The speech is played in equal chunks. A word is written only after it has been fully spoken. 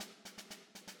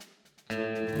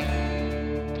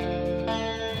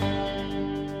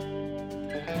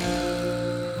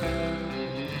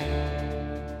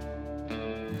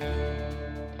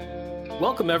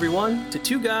Welcome, everyone, to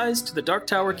Two Guys to the Dark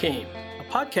Tower Came, a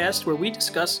podcast where we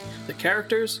discuss the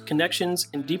characters, connections,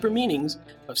 and deeper meanings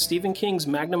of Stephen King's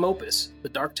magnum opus, The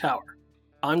Dark Tower.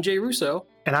 I'm Jay Russo.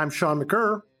 And I'm Sean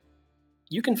McCurr.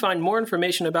 You can find more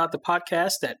information about the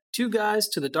podcast at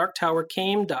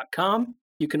twoguystothedarktowercame.com.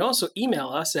 You can also email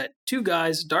us at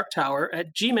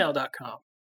twoguysdarktower@gmail.com.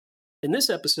 In this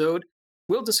episode,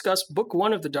 we'll discuss Book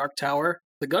 1 of The Dark Tower,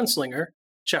 The Gunslinger,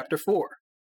 Chapter 4.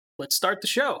 Let's start the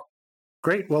show.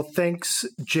 Great. Well, thanks,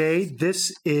 Jay.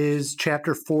 This is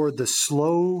Chapter 4, The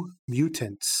Slow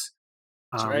Mutants.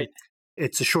 That's right.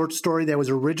 It's a short story that was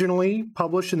originally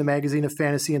published in the Magazine of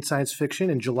Fantasy and Science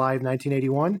Fiction in July of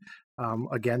 1981.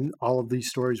 Again, all of these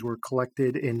stories were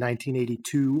collected in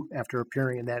 1982 after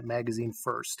appearing in that magazine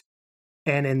first.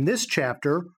 And in this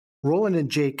chapter, Roland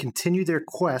and Jake continue their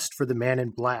quest for the man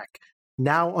in black,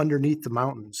 now underneath the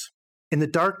mountains. In the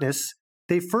darkness,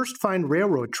 they first find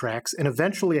railroad tracks and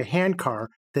eventually a handcar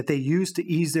that they use to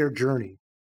ease their journey.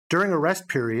 During a rest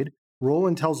period,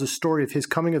 Roland tells the story of his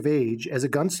coming of age as a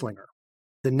gunslinger.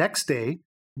 The next day,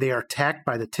 they are attacked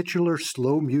by the titular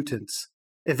slow mutants.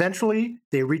 Eventually,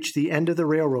 they reach the end of the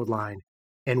railroad line,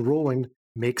 and Roland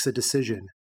makes a decision.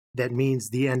 That means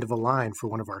the end of a line for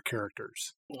one of our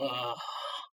characters.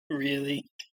 Really?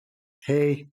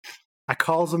 Hey, I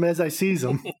calls them as I sees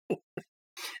them.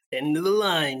 End of the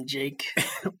line, Jake.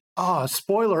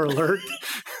 Spoiler alert.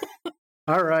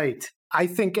 All right. I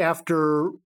think after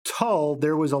Tull,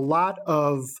 there was a lot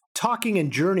of talking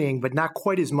and journeying, but not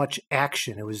quite as much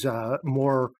action. It was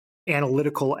more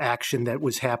analytical action that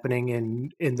was happening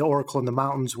in the Oracle in the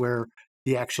Mountains, where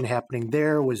the action happening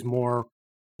there was more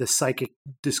the psychic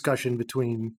discussion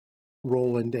between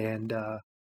Roland and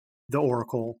the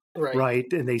Oracle,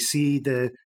 right? And they see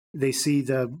the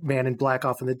man in black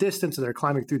off in the distance, and they're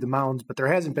climbing through the mountains, but there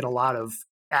hasn't been a lot of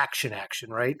action,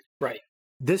 right? Right.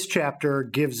 This chapter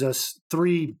gives us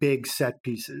three big set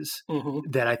pieces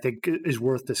that I think is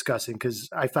worth discussing, because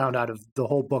I found out of the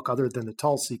whole book, other than the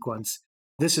Tull sequence,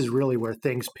 this is really where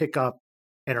things pick up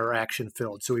and are action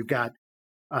filled. So we've got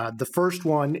the first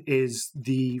one is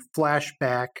the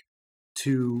flashback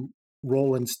to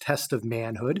Roland's test of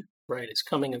manhood. Right, his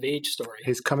coming of age story.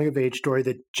 His coming of age story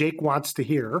that Jake wants to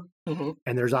hear. And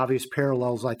there's obvious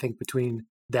parallels, I think, between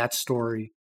that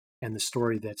story and the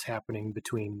story that's happening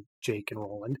between Jake and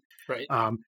Roland. Right.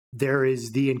 There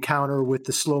is the encounter with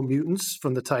the slow mutants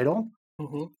from the title.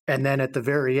 And then at the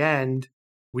very end,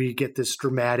 we get this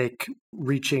dramatic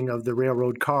reaching of the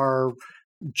railroad car,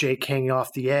 Jake hanging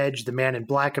off the edge, the man in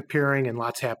black appearing, and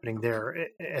lots happening there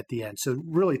at the end. So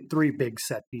really three big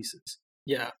set pieces.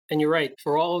 Yeah, and you're right.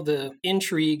 For all of the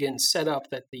intrigue and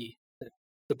setup that the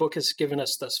book has given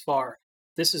us thus far,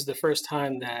 this is the first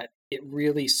time that it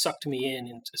really sucked me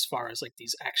in as far as like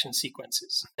these action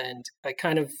sequences. And I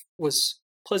kind of was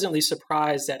pleasantly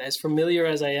surprised that, as familiar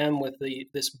as I am with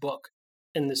this book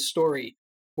and this story,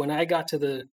 when I got to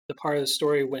the part of the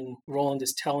story when Roland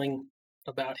is telling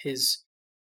about his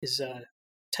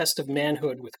test of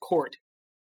manhood with Court,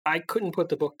 I couldn't put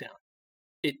the book down.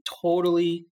 It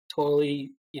totally,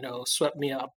 swept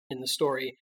me up in the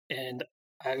story, and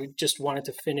I just wanted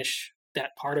to finish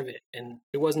that part of it. And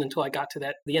it wasn't until I got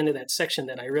to the end of that section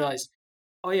that I realized,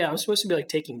 oh yeah, I'm supposed to be like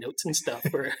taking notes and stuff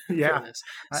for this.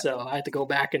 So I had to go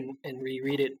back and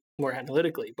reread it more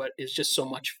analytically, but it's just so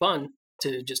much fun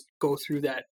to just go through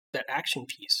that action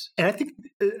piece. And I think,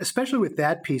 especially with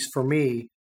that piece, for me,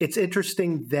 it's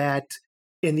interesting that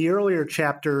in the earlier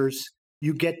chapters,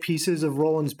 you get pieces of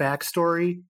Roland's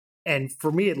backstory. And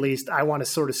for me, at least, I want to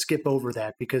sort of skip over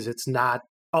that because it's not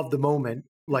of the moment,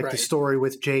 like the story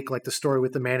with Jake, like the story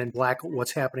with the man in black,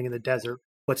 what's happening in the desert,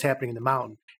 what's happening in the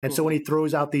mountain. And so when he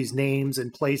throws out these names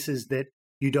and places that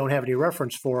you don't have any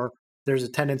reference for, there's a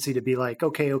tendency to be like,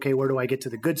 okay, where do I get to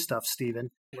the good stuff,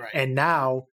 Stephen? Right. And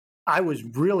now I was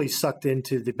really sucked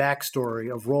into the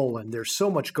backstory of Roland. There's so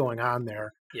much going on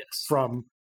there. Yes. From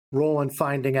Roland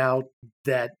finding out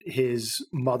that his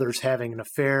mother's having an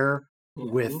affair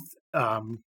with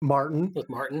Martin. With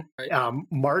Martin, right?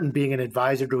 Martin being an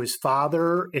advisor to his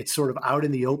father. It's sort of out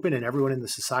in the open and everyone in the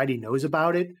society knows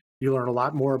about it. You learn a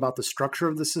lot more about the structure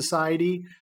of the society.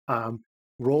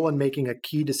 Roland making a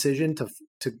key decision to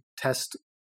test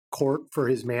Court for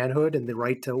his manhood and the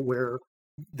right to wear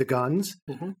the guns.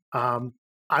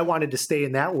 I wanted to stay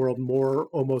in that world more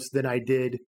almost than I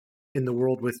did in the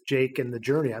world with Jake and the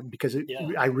journey, because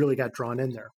I really got drawn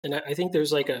in there. And I think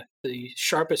there's like the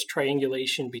sharpest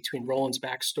triangulation between Roland's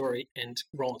backstory and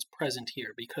Roland's present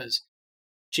here, because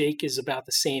Jake is about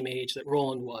the same age that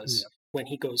Roland was when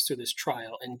he goes through this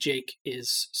trial, and Jake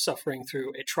is suffering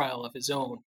through a trial of his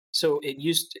own. So it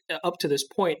used up to this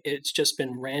point, it's just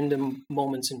been random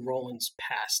moments in Roland's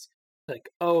past, like,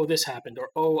 oh, this happened, or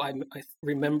oh, I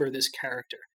remember this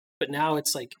character. But now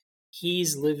it's like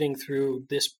he's living through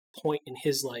this point in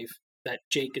his life that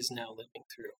Jake is now living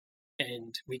through,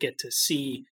 and we get to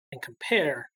see and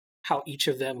compare how each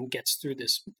of them gets through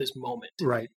this moment.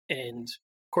 Right. And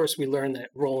of course, we learn that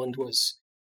Roland was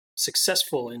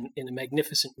successful in a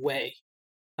magnificent way.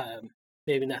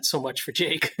 Maybe not so much for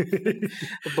Jake,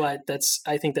 but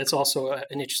I think that's also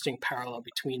an interesting parallel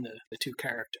between the two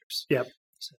characters. Yep.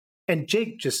 So. And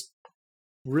Jake just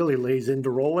really lays into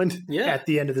Roland. Yeah. At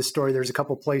the end of the story, there's a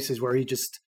couple places where he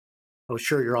just, oh,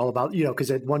 sure, you're all about,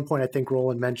 because at one point I think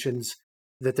Roland mentions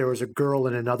that there was a girl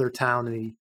in another town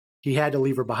and he had to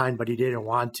leave her behind, but he didn't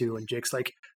want to. And Jake's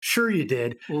like, sure you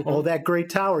did. Mm-hmm. Oh, that great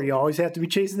tower. You always have to be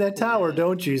chasing that tower,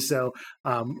 don't you? So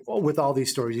with all these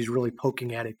stories, he's really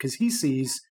poking at it because he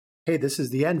sees, hey, this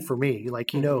is the end for me. Like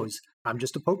he knows I'm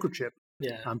just a poker chip.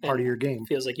 Yeah. I'm part of your game.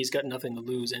 Feels like he's got nothing to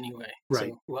lose anyway.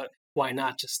 Right. So why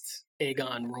not just egg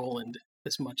on Roland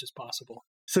as much as possible?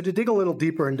 So to dig a little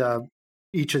deeper into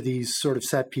each of these sort of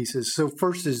set pieces. So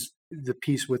first is the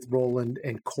piece with Roland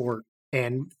and Court.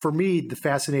 And for me, the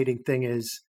fascinating thing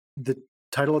is the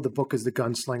title of the book is The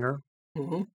Gunslinger.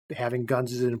 Mm-hmm. Having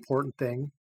guns is an important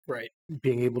thing. Right.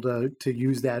 Being able to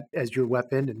use that as your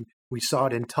weapon. And we saw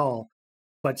it in Tull.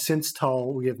 But since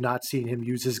Tull, we have not seen him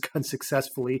use his gun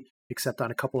successfully, except on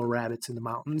a couple of rabbits in the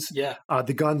mountains. Yeah.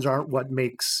 The guns aren't what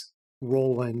makes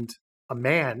Roland a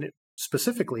man,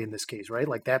 specifically in this case, right?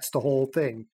 Like that's the whole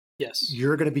thing. Yes.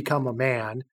 You're going to become a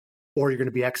man or you're going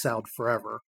to be exiled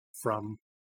forever from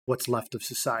what's left of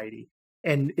society.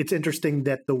 And it's interesting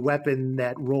that the weapon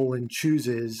that Roland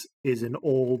chooses is an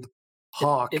old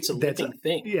hawk. It's a living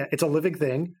thing. Yeah, it's a living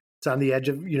thing. It's on the edge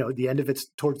of,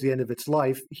 towards the end of its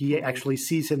life. He actually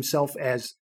sees himself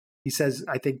as, he says,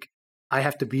 I think I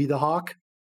have to be the hawk.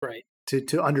 Right.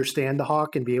 To understand the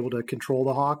hawk and be able to control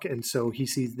the hawk. And so he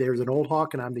sees there's an old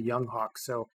hawk and I'm the young hawk.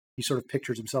 So he sort of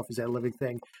pictures himself as that living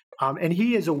thing. And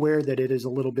he is aware that it is a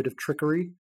little bit of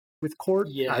trickery with Court.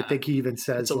 Yeah. I think he even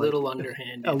says it's a little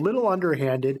underhanded. A little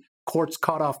underhanded. Court's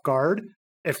caught off guard.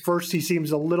 At first he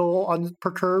seems a little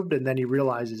unperturbed and then he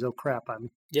realizes, oh crap,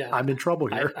 I'm in trouble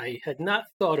here. I had not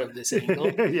thought of this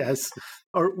angle. Yes.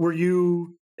 Or were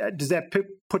you, does that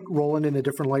put Roland in a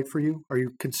different light for you? Are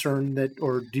you concerned that,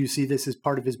 or do you see this as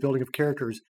part of his building of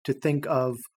characters to think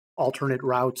of alternate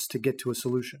routes to get to a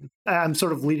solution? I'm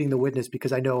sort of leading the witness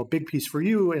because I know a big piece for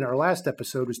you in our last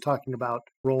episode was talking about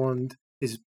Roland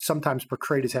is sometimes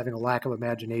portrayed as having a lack of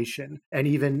imagination. And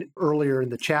even earlier in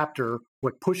the chapter,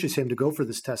 what pushes him to go for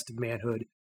this test of manhood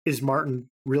is Martin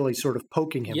really sort of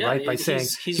poking him, right? By saying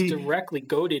he's directly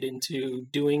goaded into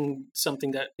doing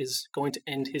something that is going to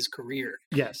end his career,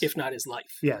 yes, if not his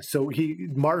life. Yeah. So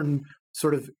Martin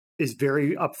sort of is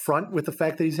very upfront with the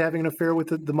fact that he's having an affair with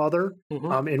the mother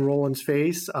in Roland's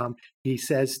face. He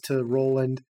says to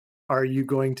Roland, "Are you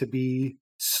going to be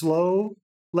slow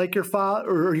like your father,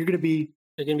 or are you going to be?"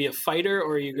 You're going to be a fighter,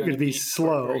 or are you going to be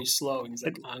slow? Very slow. And he's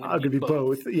like, I'm going to be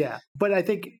both. Yeah. But I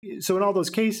think, so in all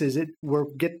those cases, we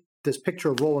get this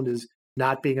picture of Roland as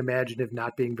not being imaginative,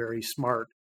 not being very smart,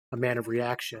 a man of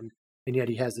reaction, and yet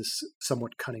he has this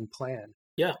somewhat cunning plan.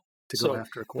 Yeah. To go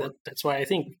after a Court. That's why I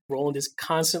think Roland is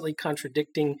constantly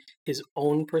contradicting his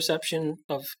own perception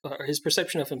of, or his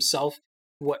perception of himself,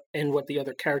 what the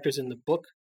other characters in the book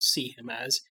see him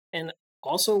as, and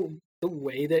also the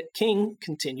way that King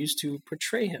continues to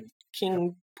portray him.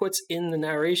 King puts in the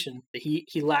narration that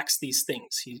he lacks these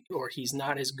things, he's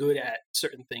not as good at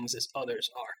certain things as others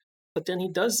are. But then he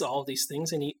does all these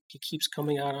things and he keeps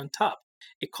coming out on top.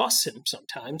 It costs him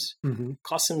sometimes. Mm-hmm.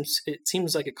 It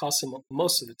seems like it costs him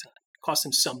most of the time. It costs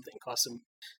him something. Costs him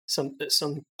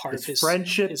some part of his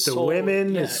friendship, his the soul.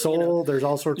 women, his soul. There's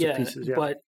all sorts of pieces. Yeah.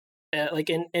 But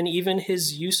and even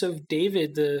his use of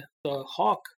David, the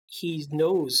hawk. He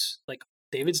knows, like,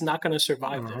 David's not going to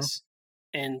survive this.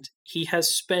 And he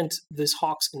has spent this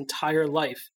hawk's entire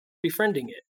life befriending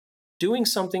it, doing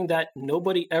something that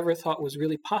nobody ever thought was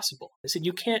really possible. They said,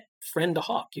 you can't friend a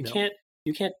hawk. You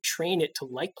can't train it to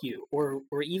like you or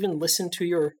even listen to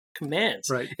your commands.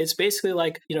 Right. It's basically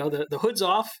like, the hood's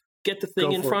off, get the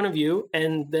thing in front of you,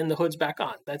 and then the hood's back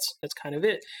on. That's kind of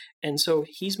it. And so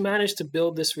he's managed to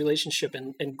build this relationship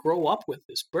and grow up with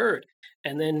this bird.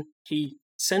 And then he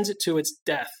sends it to its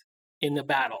death in the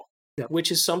battle, which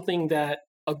is something that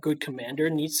a good commander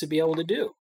needs to be able to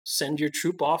do. Send your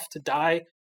troop off to die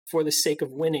for the sake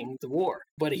of winning the war.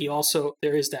 But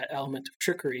there is that element of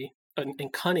trickery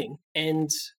and cunning.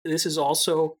 And this is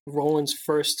also Roland's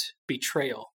first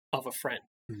betrayal of a friend.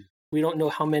 We don't know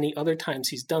how many other times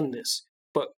he's done this,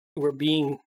 but we're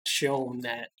being shown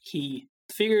that he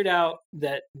figured out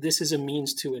that this is a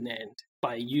means to an end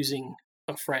by using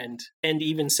a friend and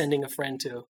even sending a friend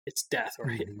to its death,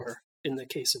 or in the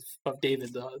case of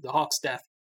David, the Hawk's death,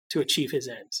 to achieve his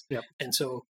ends. Yep. And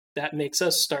so that makes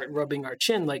us start rubbing our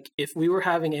chin. Like, if we were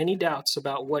having any doubts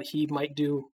about what he might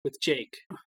do with Jake,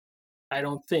 I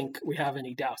don't think we have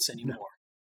any doubts anymore. No.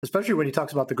 Especially when he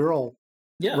talks about the girl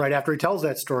right after he tells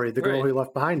that story, the girl he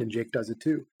left behind, and Jake does it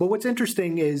too. But what's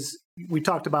interesting is we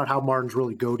talked about how Martin's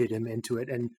really goaded him into it,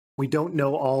 and we don't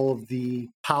know all of the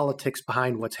politics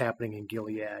behind what's happening in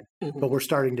Gilead, but we're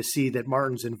starting to see that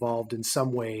Martin's involved in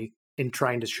some way in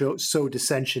trying to sow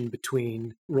dissension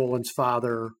between Roland's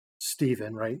father,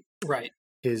 Stephen, right? Right.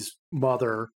 His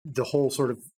mother, the whole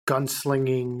sort of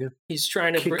gunslinging. He's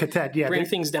trying to bring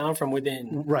things down from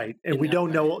within. Right. And we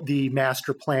don't know the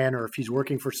master plan or if he's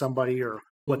working for somebody or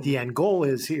what the end goal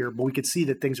is here, but we could see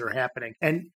that things are happening.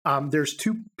 And there's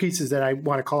two pieces that I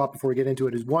want to call out before we get into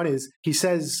it. One is he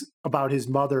says about his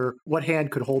mother, what hand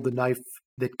could hold the knife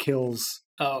that kills?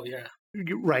 Oh, yeah.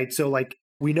 Right. So, like,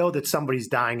 we know that somebody's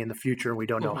dying in the future and we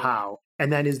don't know how.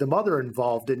 And then is the mother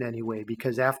involved in any way?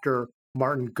 Because after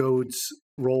Martin goads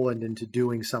Roland into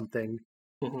doing something,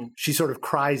 she sort of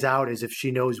cries out as if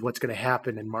she knows what's going to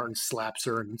happen, and Martin slaps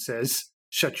her and says,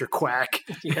 "Shut your quack,"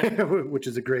 which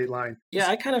is a great line. Yeah,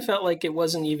 I kind of felt like it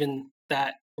wasn't even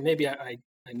that. Maybe I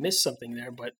missed something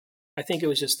there, but I think it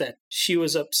was just that she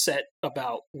was upset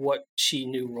about what she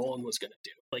knew Roland was going to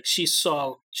do. Like, she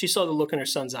saw the look in her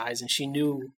son's eyes, and she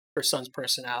knew her son's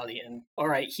personality, and all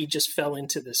right, he just fell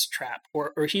into this trap,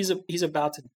 or he's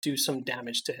about to do some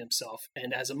damage to himself.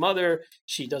 And as a mother,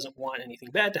 she doesn't want anything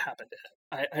bad to happen to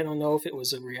him. I don't know if it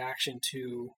was a reaction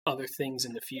to other things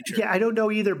in the future. Yeah, I don't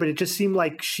know either, but it just seemed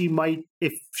like she might,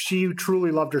 if she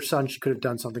truly loved her son, she could have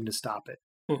done something to stop it.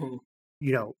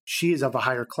 You know, she is of a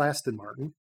higher class than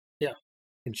Martin. Yeah.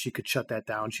 And she could shut that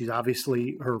down. She's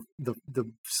obviously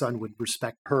the son would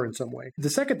respect her in some way. The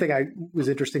second thing was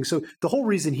interesting. So the whole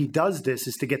reason he does this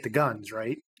is to get the guns,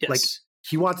 right? Yes. Like,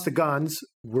 he wants the guns.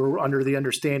 We're under the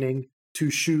understanding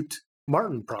to shoot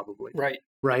Martin, probably. Right.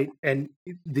 Right. And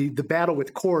the battle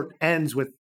with Court ends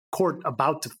with Court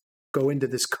about to go into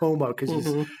this coma because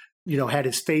he's, had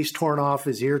his face torn off,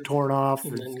 his ear torn off,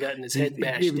 and then gotten his head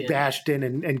bashed in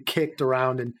and kicked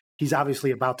around. And he's obviously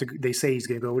about to, they say he's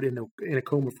going to go in a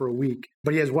coma for a week.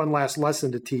 But he has one last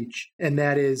lesson to teach, and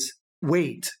that is,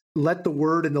 wait, let the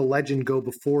word and the legend go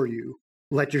before you.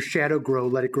 Let your shadow grow,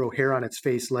 let it grow hair on its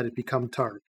face, let it become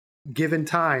tart. Given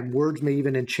time, words may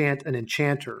even enchant an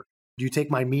enchanter. Do you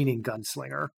take my meaning,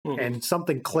 gunslinger? And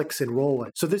something clicks in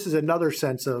Roland. So this is another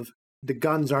sense of the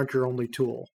guns aren't your only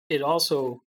tool. It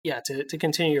also, to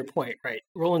continue your point, right?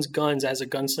 Roland's guns as a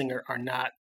gunslinger are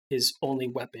not his only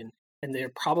weapon, and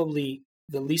they're probably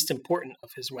the least important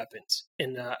of his weapons.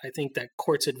 And I think that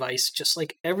Court's advice, just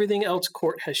like everything else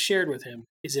Court has shared with him,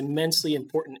 is immensely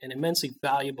important and immensely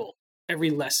valuable. Every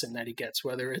lesson that he gets,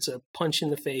 whether it's a punch in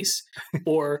the face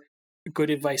or good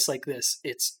advice like this,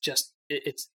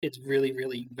 it's really,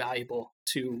 really valuable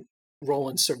to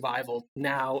Roland's survival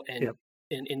now and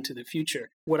into the future.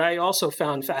 What I also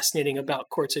found fascinating about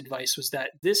Court's advice was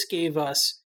that this gave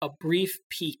us a brief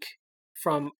peek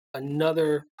from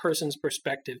another person's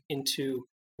perspective into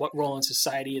what Roland's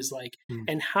society is like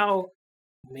and how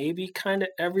maybe kind of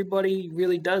everybody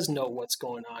really does know what's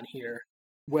going on here,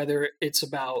 whether it's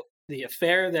about the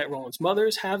affair that Roland's mother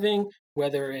is having,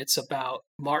 whether it's about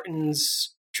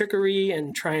Martin's trickery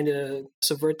and trying to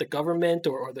subvert the government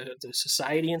or the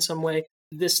society in some way.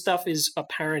 This stuff is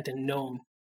apparent and known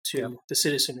to the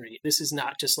citizenry. This is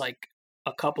not just like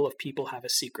a couple of people have a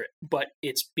secret, but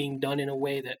it's being done in a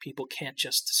way that people can't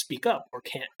just speak up or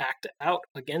can't act out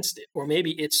against it. Or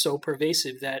maybe it's so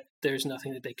pervasive that there's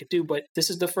nothing that they could do. But this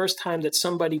is the first time that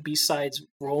somebody besides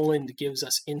Roland gives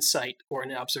us insight or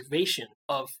an observation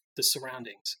of the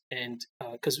surroundings. And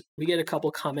because we get a couple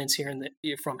of comments here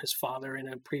from his father in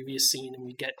a previous scene, and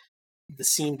we get the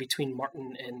scene between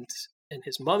Martin and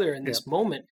his mother in this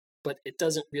moment, but it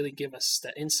doesn't really give us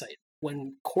that insight.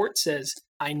 When Court says,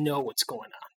 I know what's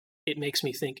going on, it makes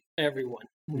me think everyone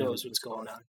knows what's going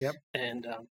on. Yep.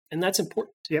 And that's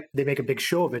important. Yep. They make a big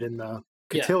show of it in the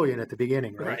cotillion at the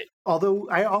beginning, right? Although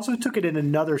I also took it in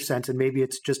another sense, and maybe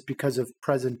it's just because of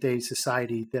present day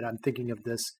society that I'm thinking of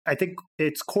this. I think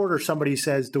it's Court or somebody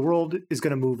says the world is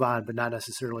going to move on, but not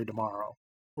necessarily tomorrow.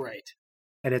 Right.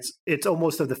 And it's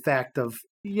almost of the fact of,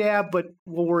 but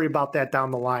we'll worry about that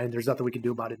down the line. There's nothing we can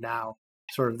do about it now.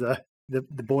 Sort of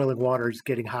the boiling water is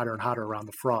getting hotter and hotter around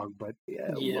the frog, but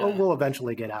we'll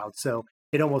eventually get out. So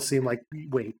it almost seemed like,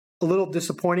 a little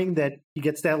disappointing that he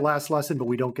gets that last lesson, but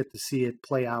we don't get to see it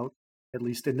play out at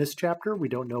least in this chapter. We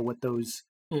don't know what those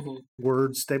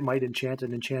words that might enchant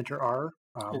an enchanter are.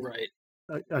 Right.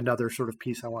 Another sort of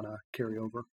piece I want to carry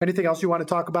over. Anything else you want to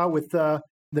talk about with the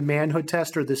manhood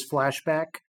test or this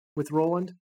flashback with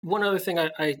Roland? One other thing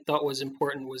I thought was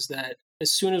important was that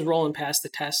as soon as Roland passed the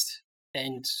test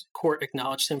and Court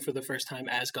acknowledged him for the first time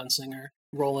as Gunslinger,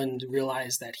 Roland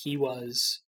realized that he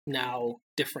was now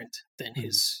different than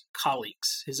his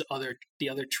colleagues, the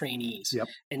other trainees. Yep.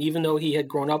 And even though he had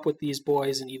grown up with these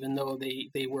boys, and even though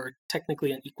they were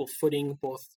technically on equal footing,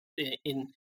 both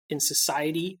in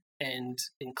society and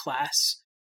in class,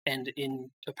 and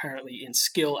apparently in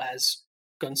skill as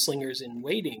gunslingers in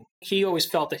waiting, he always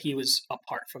felt that he was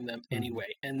apart from them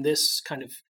anyway. And this kind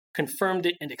of confirmed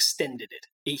it and extended it.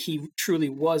 He truly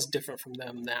was different from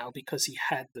them now because he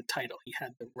had the title, he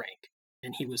had the rank,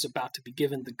 and he was about to be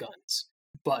given the guns.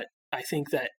 But I think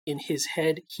that in his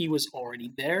head, he was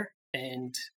already there.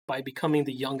 And by becoming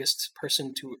the youngest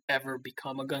person to ever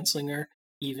become a gunslinger,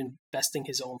 even besting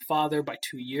his own father by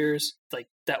 2 years, like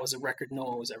that was a record no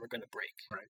one was ever going to break.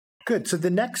 Right. Good. So the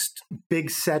next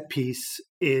big set piece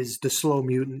is the slow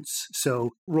mutants.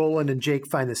 So Roland and Jake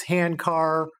find this hand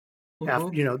car.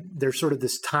 After, they're sort of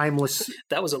this timeless.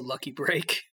 That was a lucky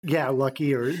break. Yeah,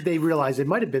 lucky, or they realize it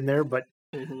might have been there, but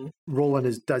Roland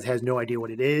has no idea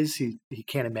what it is. He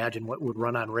can't imagine what would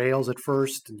run on rails at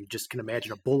first, and you just can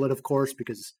imagine a bullet, of course,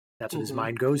 because that's what his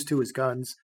mind goes to, is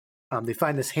guns. They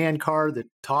find this hand car that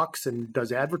talks and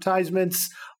does advertisements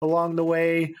along the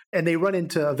way. And they run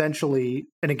into eventually,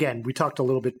 and again, we talked a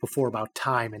little bit before about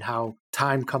time and how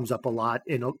time comes up a lot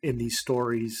in these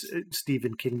stories.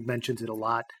 Stephen King mentions it a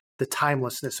lot, the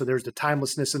timelessness. So there's the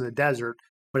timelessness in the desert,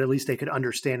 but at least they could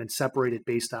understand and separate it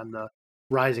based on the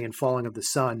rising and falling of the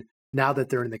sun. Now that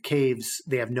they're in the caves,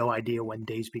 they have no idea when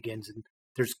days begins, and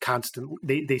there's constant,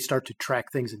 they start to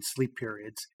track things in sleep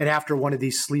periods. And after one of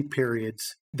these sleep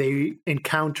periods, they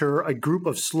encounter a group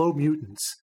of slow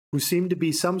mutants who seem to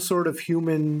be some sort of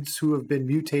humans who have been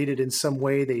mutated in some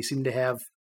way. They seem to have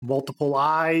multiple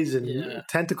eyes and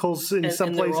tentacles in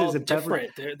some places. They're all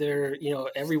different. They're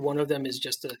every one of them is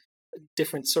just a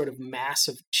different sort of mass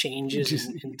of changes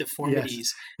and deformities.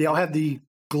 Yes. They all have the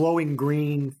glowing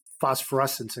green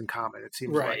phosphorescence in common, it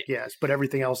seems like, yes, but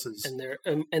everything else is,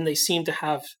 and they seem to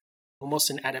have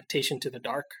almost an adaptation to the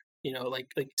dark. Like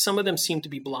some of them seem to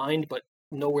be blind but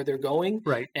know where they're going,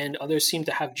 right? And others seem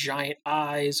to have giant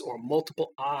eyes or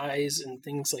multiple eyes and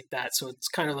things like that. So it's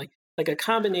kind of like a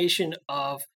combination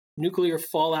of nuclear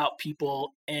fallout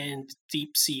people and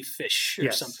deep sea fish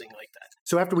or something like that.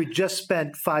 So after we just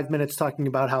spent 5 minutes talking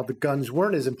about how the guns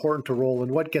weren't as important to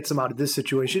Roland, what gets him out of this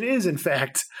situation is, in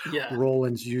fact,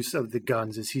 Roland's use of the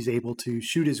guns, as he's able to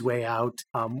shoot his way out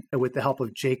with the help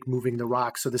of Jake moving the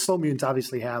rocks. So the slow mutants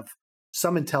obviously have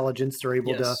some intelligence. They're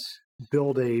able to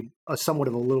build a somewhat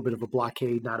of a little bit of a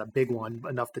blockade, not a big one,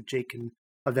 enough that Jake can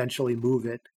eventually move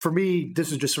it. For me,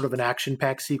 this is just sort of an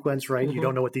action-packed sequence, right? You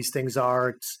don't know what these things are.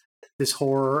 It's this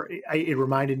horror. It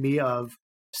reminded me of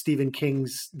Stephen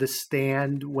King's The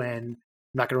Stand, when I'm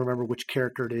not going to remember which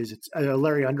character it is. It's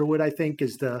Larry Underwood, I think,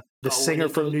 is the singer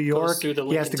from New York.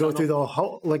 He has to go through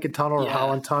the Lincoln Tunnel or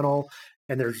Holland Tunnel,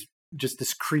 and there's just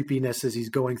this creepiness as he's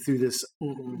going through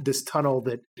this tunnel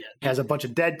that has a bunch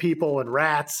of dead people and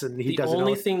rats, and he doesn't know.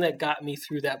 The only thing that got me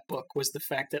through that book was the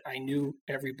fact that I knew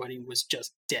everybody was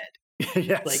just dead.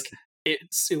 Yes. Like,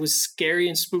 it was scary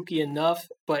and spooky enough,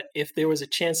 but if there was a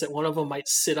chance that one of them might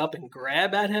sit up and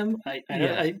grab at him,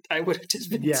 I would have just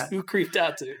been too creeped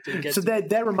out to get. So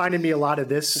that reminded me a lot of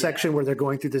this section where they're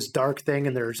going through this dark thing,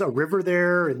 and there's a river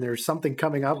there, and there's something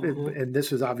coming up, and this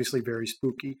was obviously very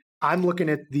spooky. I'm looking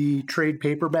at the trade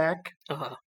paperback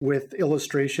with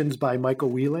illustrations by Michael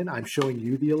Whelan. I'm showing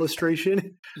you the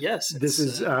illustration. Yes, this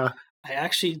is. I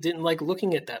actually didn't like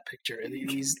looking at that picture.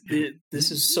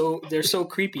 They're so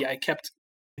creepy. I kept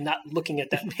not looking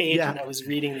at that page and I was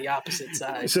reading the opposite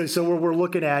side. So what we're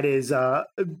looking at is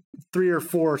 3 or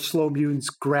 4 slow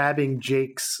mutants grabbing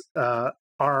Jake's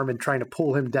arm and trying to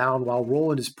pull him down while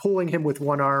Roland is pulling him with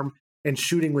one arm and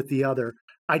shooting with the other.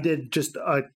 I did just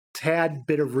a tad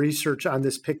bit of research on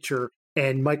this picture,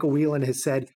 and Michael Whelan has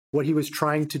said what he was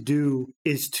trying to do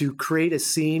is to create a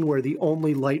scene where the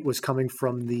only light was coming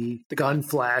from the gun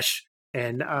flash.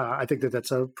 And I think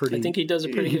that's a pretty... I think he does a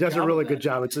pretty good job. He does a really good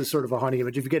job. It's a sort of a honey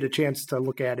image. If you get a chance to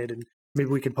look at it, and maybe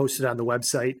we can post it on the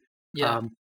website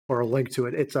or a link to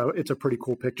it. It's a pretty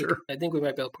cool picture. I think we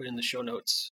might be able to put it in the show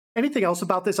notes. Anything else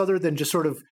about this other than just sort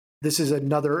of this is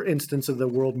another instance of the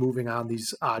world moving on,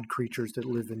 these odd creatures that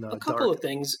live in the A couple dark. of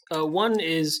things. One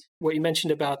is what you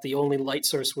mentioned about the only light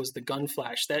source was the gun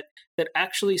flash. That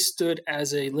actually stood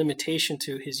as a limitation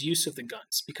to his use of the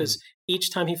guns, because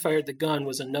each time he fired the gun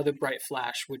was another bright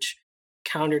flash, which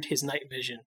countered his night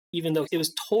vision. Even though it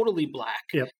was totally black,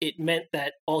 it meant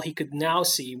that all he could now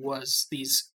see was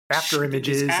these after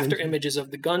images of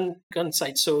the gun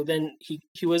sight. So then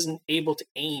he wasn't able to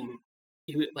aim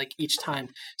like each time.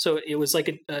 So it was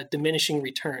like a diminishing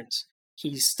returns.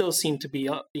 He still seemed to be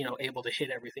able to hit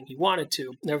everything he wanted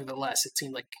to. Nevertheless, it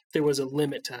seemed like there was a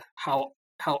limit to how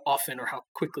often or how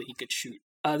quickly he could shoot.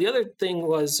 The other thing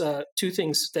was two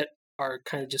things that are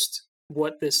kind of just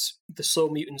what the slow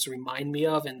mutants remind me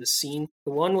of in the scene.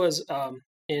 The one was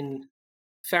in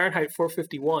Fahrenheit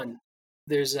 451.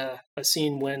 There's a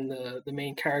scene when the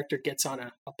main character gets on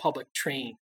a public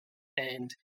train,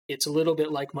 and it's a little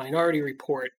bit like Minority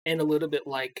Report and a little bit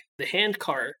like the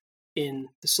handcart in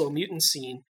the slow mutant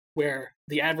scene, where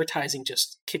the advertising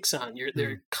just kicks on.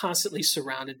 They're constantly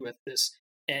surrounded with this.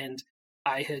 And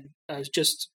I was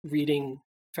just reading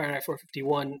Fahrenheit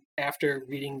 451 after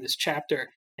reading this chapter,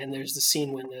 and there's the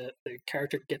scene when the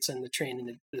character gets on the train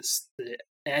and the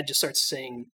ad just starts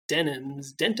saying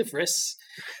Denim's dentifrice,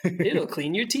 it'll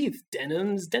clean your teeth,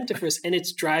 Denim's dentifrice, and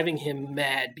it's driving him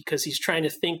mad because he's trying to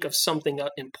think of something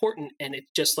important, and it's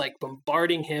just like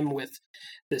bombarding him with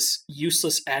this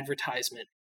useless advertisement.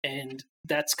 And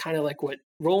that's kind of like what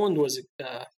Roland was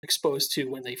exposed to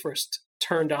when they first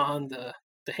turned on the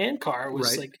handcar,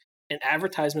 was like an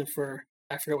advertisement for,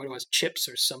 I forget what it was, chips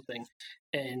or something.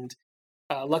 And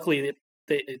luckily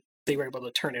they were able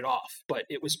to turn it off, but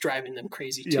it was driving them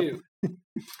crazy too.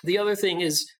 The other thing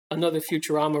is another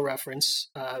Futurama reference.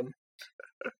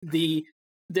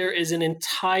 There is an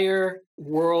entire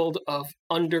world of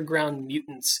underground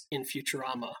mutants in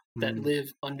Futurama that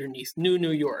live underneath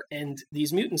New York. And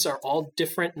these mutants are all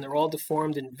different, and they're all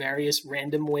deformed in various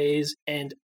random ways.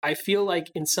 And I feel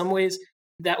like in some ways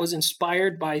that was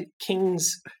inspired by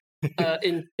King's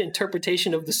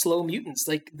interpretation of the slow mutants.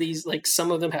 Like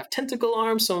some of them have tentacle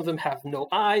arms, some of them have no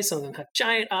eyes, some of them have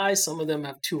giant eyes, some of them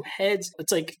have two heads.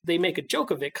 It's like they make a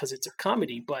joke of it because it's a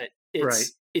comedy, but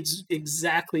it's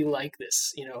exactly like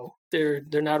this. They're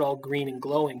not all green and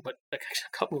glowing, but a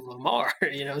couple of them are.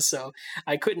 So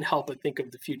I couldn't help but think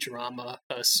of the Futurama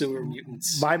sewer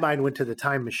mutants. My mind went to the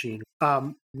time machine.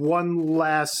 One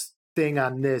last thing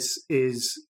on this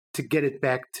is to get it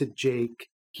back to Jake.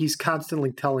 He's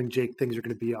constantly telling Jake things are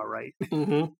going to be all right,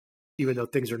 even though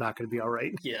things are not going to be all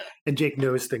right. Yeah. And Jake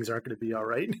knows things aren't going to be all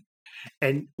right.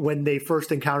 And when they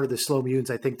first encounter the slow mutants,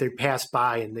 I think they pass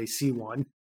by and they see one.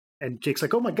 And Jake's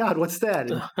like, oh my God, what's that?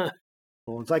 And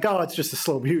Roland's like, oh, it's just a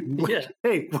slow mutant. Yeah.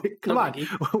 Hey, wait, come on.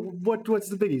 What's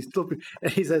the biggie?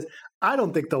 And he says, I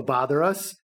don't think they'll bother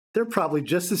us. They're probably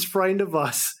just as frightened of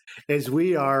us as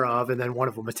we are of. And then one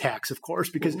of them attacks, of course,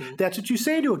 because that's what you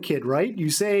say to a kid, right? You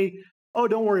say, oh,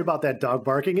 don't worry about that dog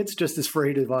barking. It's just as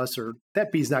afraid of us, or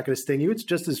that bee's not going to sting you. It's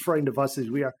just as frightened of us as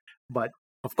we are. But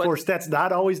of course, that's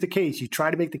not always the case. You try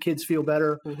to make the kids feel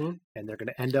better, and they're going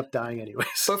to end up dying anyways.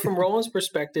 But from Roland's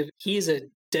perspective, he's a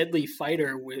deadly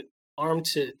fighter with armed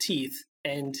to teeth,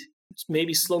 and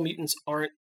maybe slow mutants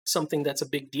aren't something that's a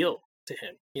big deal to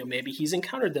him. Maybe he's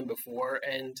encountered them before,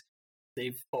 and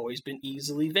they've always been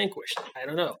easily vanquished. I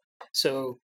don't know.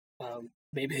 So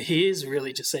maybe he is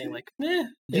really just saying like, meh.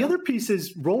 The other piece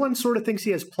is Roland sort of thinks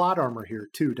he has plot armor here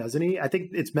too, doesn't he? I think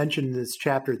it's mentioned in this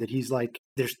chapter that he's like,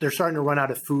 they're starting to run out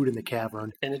of food in the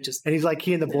cavern. And he's like,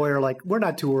 he and the boy are like, we're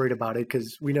not too worried about it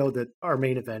because we know that our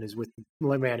main event is with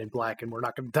the Man in Black and we're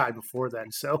not going to die before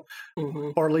then. So,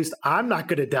 or at least I'm not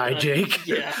going to die, Jake.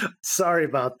 Sorry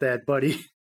about that, buddy.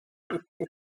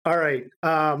 All right.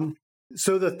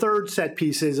 So the third set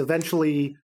piece is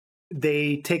eventually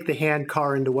they take the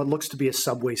handcar into what looks to be a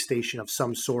subway station of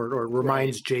some sort, or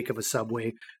reminds Jake of a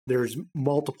subway. There's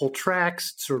multiple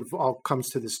tracks, sort of all comes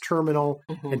to this terminal,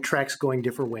 and tracks going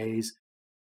different ways.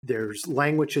 There's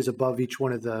languages above each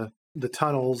one of the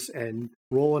tunnels, and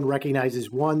Roland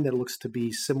recognizes one that looks to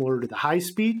be similar to the high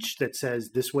speech that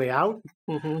says this way out.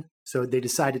 So they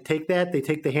decide to take that. They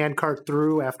take the handcart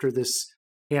through after this,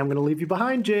 hey, I'm going to leave you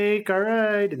behind, Jake. All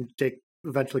right. And Jake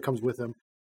eventually comes with them.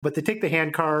 But they take the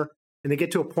handcar, and they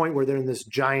get to a point where they're in this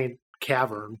giant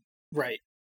cavern. Right.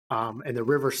 And the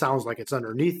river sounds like it's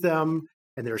underneath them.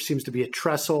 And there seems to be a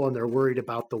trestle, and they're worried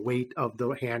about the weight of the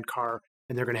handcar.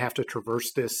 And they're going to have to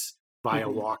traverse this via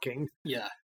walking. Yeah.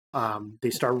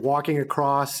 They start walking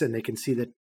across, and they can see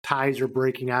that ties are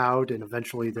breaking out. And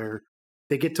eventually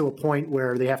they get to a point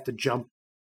where they have to jump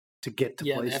to get to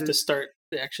places.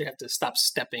 They actually have to stop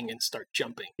stepping and start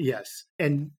jumping. Yes.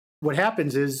 And what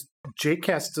happens is Jake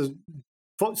starts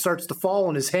to fall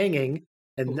and is hanging.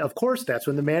 And of course, that's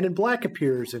when the Man in Black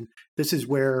appears. And this is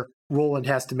where Roland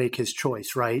has to make his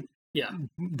choice, right? Yeah.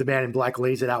 The Man in Black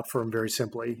lays it out for him very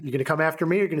simply. You're going to come after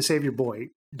me, or you're going to save the boy.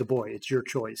 It's your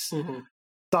choice. Mm-hmm.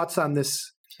 Thoughts on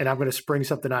this? And I'm going to spring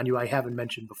something on you I haven't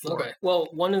mentioned before. Okay. Well,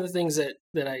 one of the things that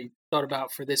I thought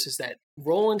about for this is that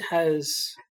Roland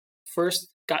has first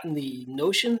gotten the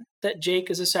notion that Jake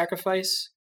is a sacrifice.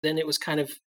 Then it was kind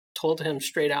of told to him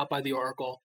straight out by the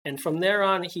Oracle. And from there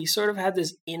on, he sort of had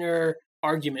this inner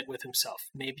argument with himself.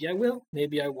 Maybe I will,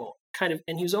 maybe I won't. Kind of,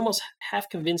 and he was almost half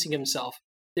convincing himself,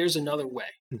 there's another way.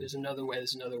 There's another way.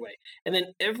 There's another way. And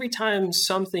then every time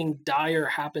something dire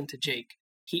happened to Jake,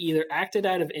 he either acted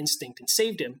out of instinct and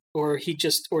saved him, or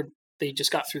they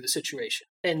just got through the situation.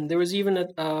 And there was even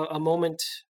a moment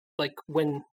like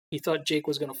when he thought Jake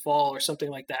was going to fall or something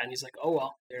like that, and he's like, "Oh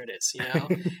well, there it is," you know.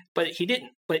 But he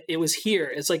didn't. But it was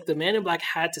here. It's like the Man in Black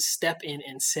had to step in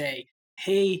and say,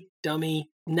 "Hey, dummy,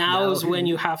 now's when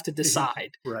you have to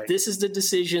decide. Right. This is the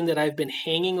decision that I've been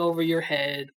hanging over your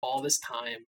head all this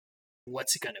time.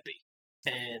 What's it going to be?"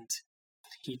 And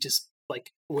he just,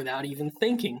 like, without even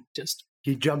thinking,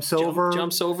 he jumps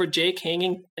over Jake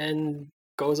hanging and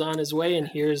goes on his way and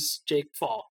hears Jake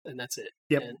fall, and that's it.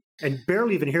 Yep. And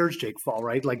barely even hears Jake fall,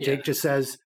 right? Like Jake just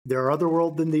says, "There are other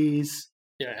worlds than these."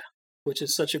 Yeah, which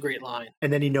is such a great line.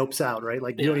 And then he nopes out, right?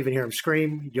 Like you don't even hear him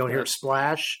scream. You don't hear a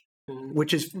splash,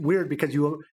 which is weird because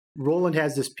Roland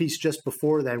has this piece just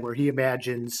before then where he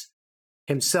imagines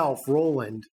himself,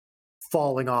 Roland,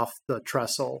 falling off the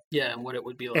trestle. Yeah, and what it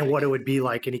would be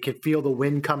like. And he could feel the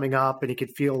wind coming up, and he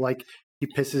could feel like he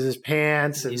pisses his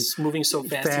pants. And he's moving so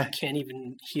fast he can't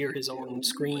even hear his own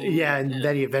scream. Yeah, and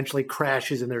then he eventually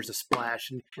crashes and there's a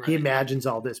splash. And he imagines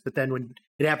all this. But then when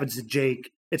it happens to Jake,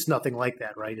 it's nothing like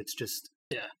that, right? It's just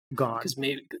gone.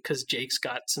 Because Jake's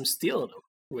got some steel in him,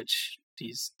 which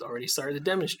he's already started to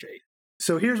demonstrate.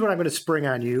 So here's what I'm going to spring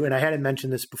on you, and I hadn't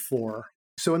mentioned this before.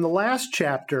 So in the last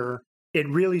chapter, it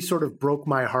really sort of broke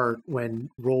my heart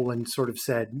when Roland sort of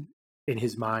said in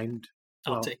his mind,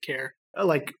 I'll take care.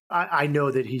 Like, I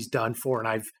know that he's done for,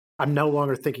 and I'm no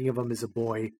longer thinking of him as a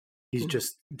boy. He's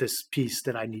just this piece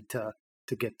that I need to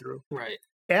get through. Right.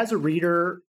 As a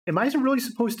reader, am I really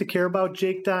supposed to care about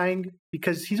Jake dying?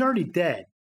 Because he's already dead.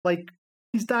 Like,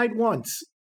 he's died once.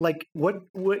 Like, what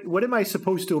am I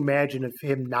supposed to imagine of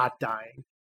him not dying?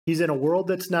 He's in a world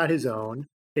that's not his own.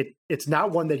 It's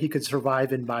not one that he could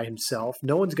survive in by himself.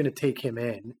 No one's going to take him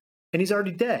in. And he's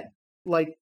already dead.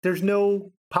 Like, there's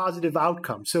no positive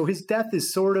outcome. So his death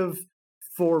is sort of,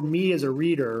 for me as a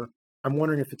reader, I'm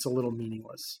wondering if it's a little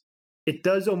meaningless. It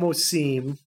does almost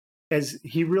seem as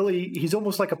he's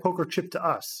almost like a poker chip to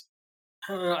us.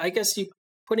 I don't know. I guess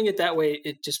putting it that way,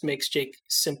 it just makes Jake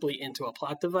simply into a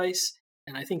plot device.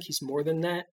 And I think he's more than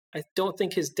that. I don't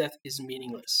think his death is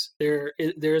meaningless.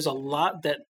 There's a lot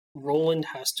that Roland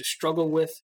has to struggle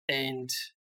with and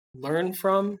learn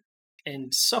from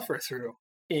and suffer through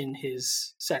in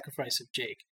his sacrifice of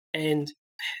Jake. And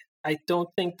I don't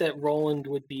think that Roland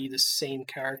would be the same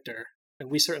character, and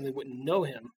we certainly wouldn't know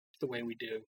him the way we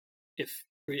do if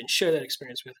we didn't share that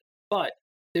experience with him. But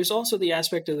there's also the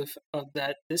aspect of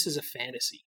that this is a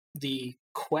fantasy. The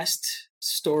quest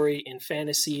story in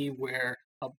fantasy where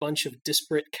a bunch of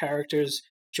disparate characters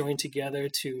join together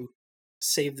to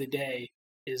save the day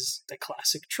is the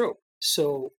classic trope.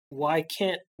 So why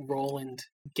can't Roland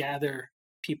gather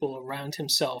people around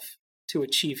himself to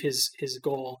achieve his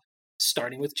goal,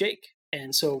 starting with Jake?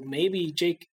 And so maybe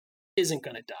Jake isn't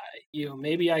going to die.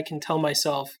 Maybe I can tell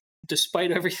myself,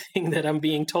 despite everything that I'm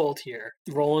being told here,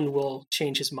 Roland will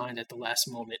change his mind at the last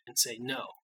moment and say, no,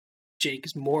 Jake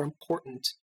is more important,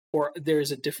 or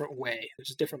there's a different way,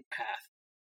 there's a different path.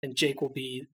 And Jake will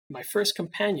be my first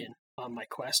companion on my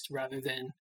quest rather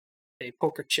than a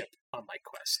poker chip on my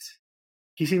quest.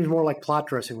 He seems more like plot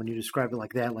dressing when you describe it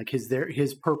like that. Like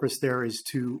his purpose there is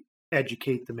to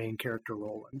educate the main character,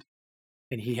 Roland.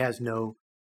 And he has no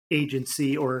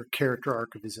agency or character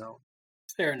arc of his own.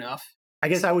 Fair enough. I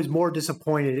guess I was more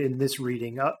disappointed in this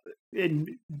reading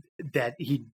in that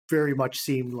he very much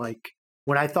seemed like,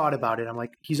 when I thought about it, I'm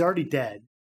like, he's already dead.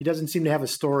 He doesn't seem to have a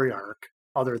story arc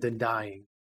other than dying.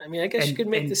 I mean, I guess you could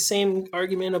make the same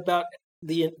argument about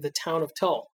the town of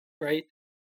Tull, right?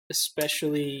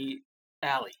 Especially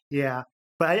Allie. Yeah.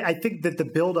 But I think that the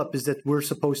buildup is that we're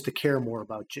supposed to care more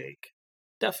about Jake.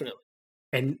 Definitely.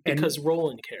 And because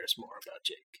Roland cares more about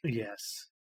Jake. Yes.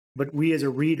 But we as a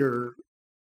reader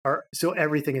so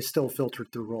everything is still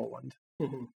filtered through Roland.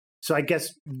 Mm-hmm. So I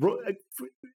guess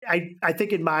I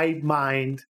think in my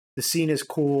mind, the scene is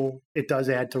cool. It does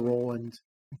add to Roland.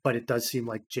 but it does seem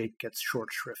like Jake gets short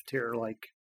shrift here,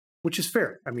 which is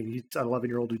fair. I mean, he's an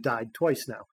 11-year-old who died twice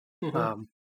now. Mm-hmm.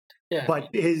 Yeah. But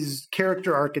his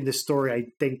character arc in this story, I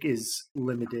think, is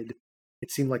limited.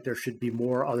 It seemed like there should be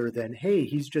more other than, hey,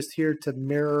 he's just here to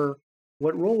mirror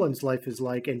what Roland's life is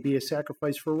like and be a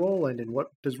sacrifice for Roland. And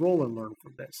what does Roland learn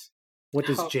from this? What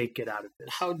does Jake get out of this?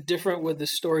 How different would the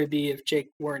story be if Jake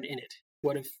weren't in it?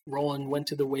 What if Roland went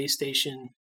to the way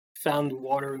station, found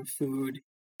water and food,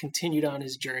 continued on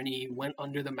his journey, went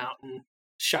under the mountain,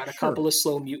 shot a couple of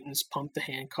slow mutants, pumped the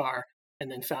handcar, and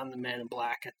then found the Man in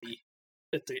Black at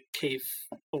the cave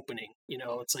opening? You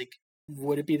know, it's like,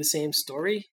 would it be the same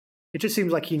story? It just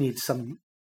seems like he needs some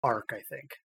arc, I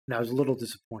think. And I was a little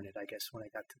disappointed, I guess, when I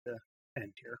got to the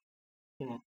end here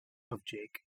of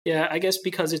Jake. Yeah, I guess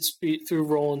because it's through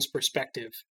Roland's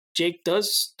perspective. Jake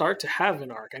does start to have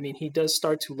an arc. I mean, he does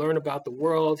start to learn about the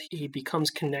world. He becomes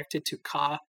connected to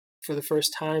Ka for the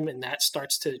first time, and that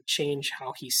starts to change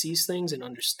how he sees things and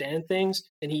understand things.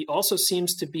 And he also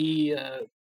seems to be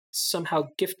somehow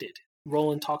gifted.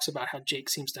 Roland talks about how Jake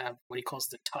seems to have what he calls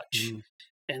the touch.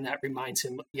 And that reminds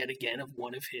him yet again of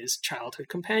one of his childhood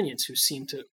companions who seem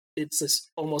to, it's this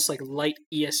almost like light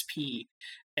ESP.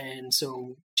 And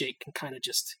so Jake can kind of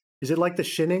just... Is it like The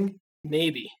Shining?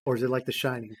 Maybe. Or is it like The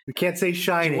Shining? We can't say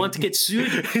Shining. You want to get sued?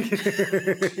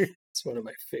 It's one of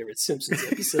my favorite Simpsons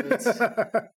episodes.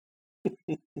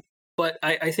 But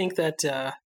I think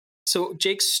that... so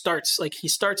Jake starts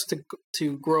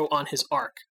to grow on his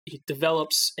arc. He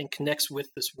develops and connects with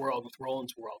this world, with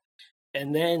Roland's world.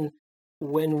 And then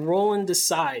when Roland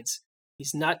decides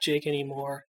he's not Jake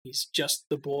anymore, he's just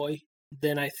the boy,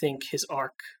 then I think his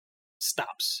arc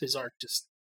stops. His arc just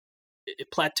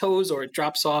it plateaus or it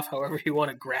drops off, however you want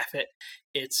to graph it.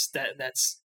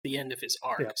 That's the end of his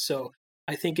arc. Yeah. So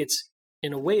I think it's,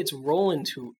 in a way, it's Roland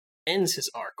who ends his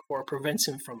arc or prevents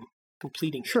him from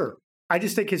completing it. Sure. I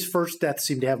just think his first death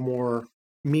seemed to have more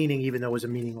meaning, even though it was a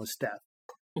meaningless death.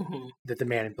 That the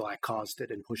Man in Black caused it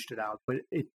and pushed it out. But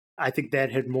I think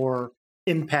that had more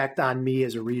impact on me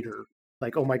as a reader.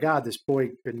 Like, oh my God, this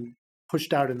boy been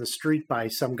pushed out in the street by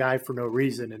some guy for no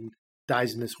reason and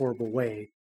dies in this horrible way,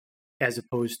 as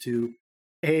opposed to,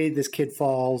 hey, this kid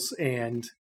falls and,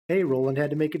 hey, Roland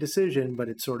had to make a decision, but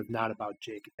it's sort of not about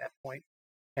Jake at that point.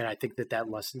 And I think that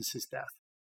lessens his death.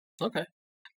 Okay.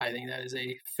 I think that is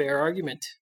a fair argument.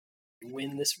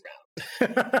 Win this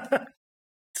round.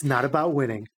 It's not about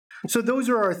winning. So those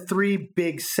are our three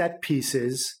big set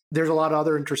pieces. There's a lot of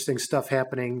other interesting stuff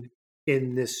happening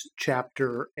in this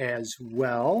chapter as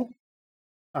well.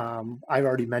 I've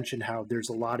already mentioned how there's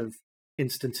a lot of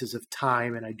instances of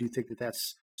time, and I do think that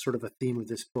that's sort of a theme of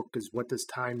this book is, what does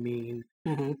time mean?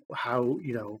 How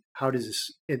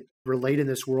does it relate in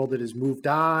this world that has moved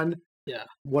on? Yeah.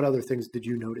 What other things did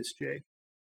you notice, Jay?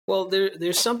 Well,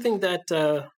 there's something that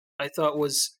I thought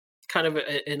was kind of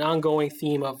an ongoing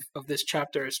theme of this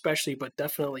chapter especially, but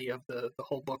definitely of the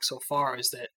whole book so far,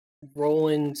 is that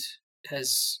Roland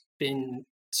has been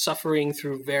suffering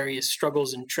through various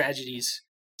struggles and tragedies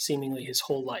seemingly his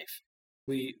whole life.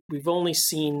 We've only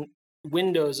seen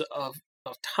windows of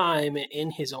time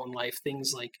in his own life,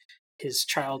 things like his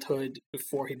childhood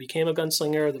before he became a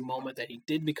gunslinger, the moment that he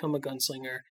did become a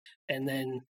gunslinger, and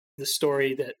then the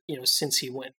story that, since he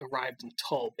arrived in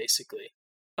Tull, basically.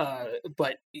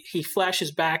 But he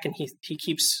flashes back and he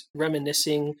keeps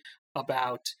reminiscing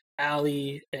about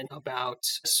Allie and about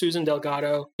Susan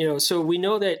Delgado. So we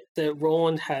know that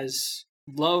Roland has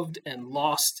loved and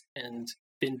lost and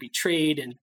been betrayed.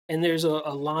 And there's a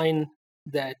line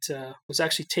that was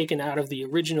actually taken out of the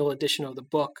original edition of the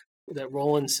book that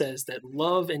Roland says that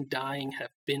love and dying have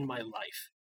been my life.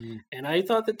 And I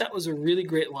thought that was a really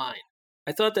great line.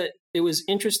 I thought that it was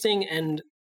interesting, and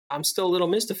I'm still a little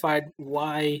mystified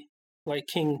why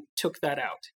King took that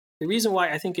out. The reason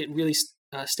why I think it really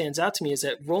stands out to me is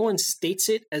that Roland states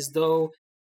it as though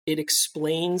it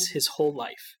explains his whole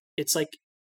life. It's like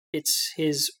it's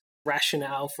his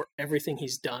rationale for everything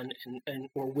he's done and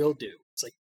or will do. It's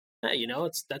like, hey,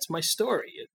 that's my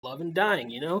story, love and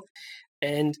dying,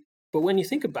 but when you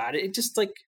think about it, it just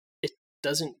it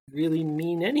doesn't really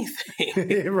mean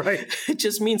anything. Right. It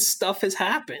just means stuff has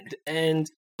happened.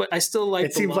 But I still like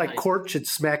it. Seems like Court should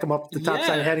smack him up the top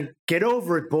side of the head and get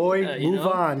over it, boy. Move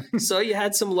on. So you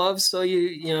had some love, so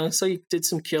you did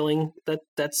some killing.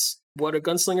 That's what a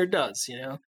gunslinger does,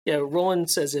 Yeah, Roland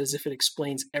says it as if it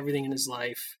explains everything in his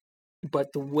life.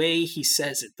 But the way he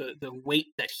says it, the weight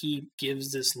that he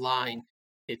gives this line,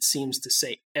 it seems to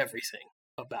say everything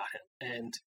about him.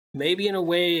 And maybe in a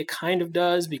way it kind of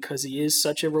does, because he is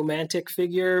such a romantic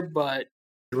figure, but...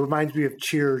 It reminds me of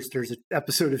Cheers. There's an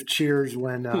episode of Cheers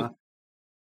when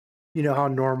You know how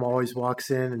Norm always walks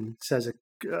in and says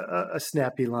a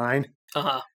snappy line?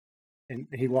 Uh-huh. And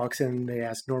he walks in and they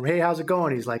ask Norm, hey, how's it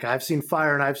going? He's like, I've seen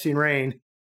fire and I've seen rain.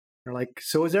 They're like,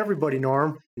 so is everybody,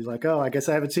 Norm. He's like, oh, I guess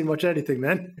I haven't seen much of anything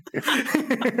then.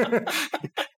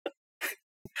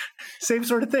 Same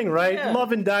sort of thing, right? Yeah.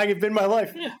 Love and dying have been my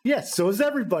life. Yeah. Yes, so is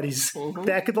everybody's. Mhm.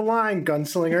 Back of the line,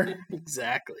 gunslinger.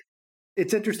 Exactly.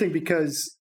 It's interesting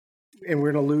because, and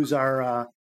we're going to lose our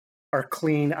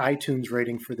clean iTunes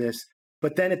rating for this,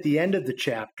 but then at the end of the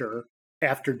chapter,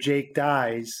 after Jake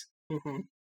dies, Hmm.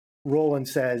 Roland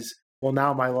says, well,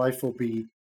 now my life will be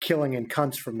killing and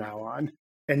cunts from now on.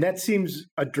 And that seems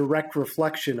a direct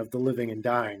reflection of the living and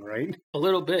dying, right? A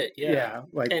little bit, yeah.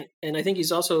 Like, And I think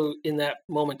he's also in that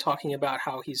moment talking about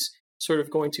how he's sort of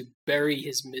going to bury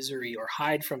his misery or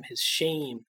hide from his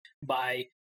shame by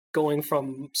going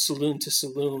from saloon to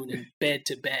saloon and bed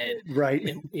to bed, right.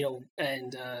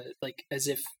 and like as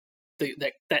if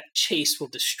that chase will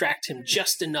distract him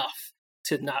just enough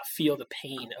to not feel the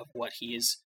pain of what he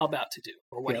is about to do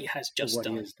or what he has just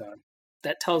done.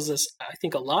 That tells us, I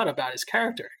think, a lot about his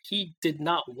character. He did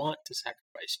not want to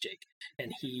sacrifice Jake,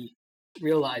 and he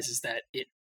realizes that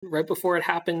right before it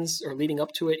happens or leading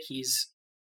up to it, he's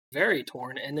very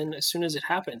torn. And then as soon as it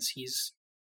happens,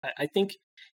 I think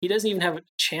he doesn't even have a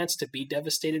chance to be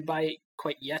devastated by it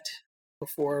quite yet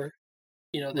before,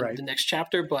 the next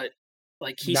chapter. But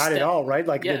like he's not at all, right?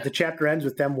 Like yeah. the chapter ends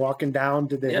with them walking down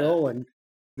to the hill and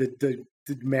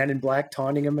the man in black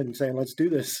taunting him and saying, let's do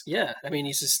this. Yeah. I mean,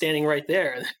 he's just standing right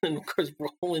there. And of course,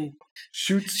 Roland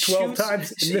shoots 12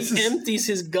 times. And he empties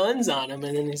his guns on him.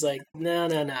 And then he's like, no.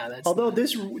 Although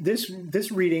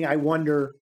this reading, I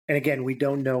wonder, and again, we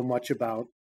don't know much about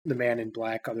the man in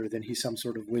black other than he's some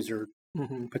sort of wizard,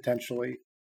 potentially.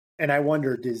 And I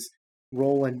wonder, does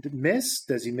Roland miss?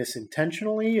 Does he miss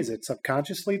intentionally? Is it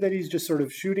subconsciously that he's just sort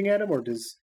of shooting at him? Or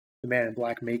does the man in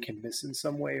black make him miss in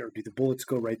some way? Or do the bullets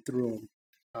go right through him?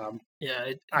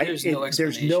 There's no explanation.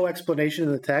 There's no explanation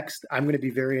in the text. I'm going to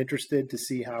be very interested to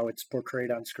see how it's portrayed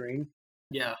on screen.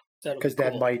 Yeah, because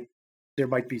there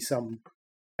might be some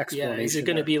explanation. Yeah, is it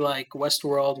going to be like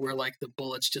Westworld where like the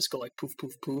bullets just go like poof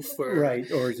poof poof?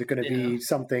 Right, or is it going to be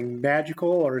something magical,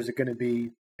 or is it going to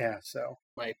be So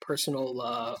my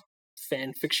personal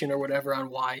fan fiction or whatever on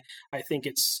why I think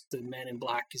it's the Man in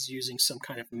Black is using some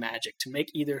kind of magic to make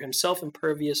either himself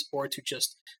impervious or to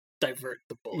just divert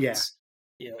the bullets.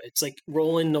 Yeah. It's like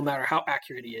Roland, no matter how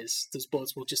accurate he is, those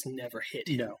bullets will just never hit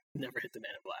him. No. Never hit the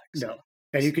Man in Black. So. No.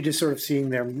 And you could just sort of seeing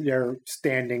them, they're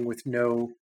standing with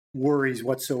no worries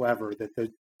whatsoever, that they're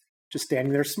just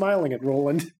standing there smiling at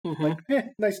Roland. Like,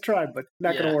 nice try, but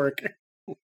not going to work.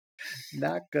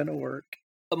 Not going to work.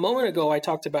 A moment ago, I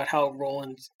talked about how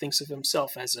Roland thinks of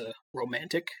himself as a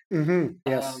romantic.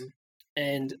 Yes.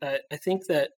 And I think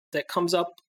that comes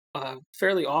up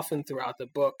fairly often throughout the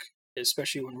book,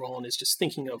 especially when Roland is just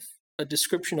thinking of a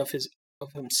description of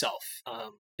himself.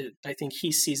 I think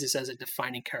he sees this as a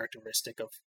defining characteristic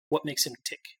of what makes him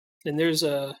tick. And there's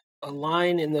a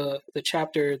line in the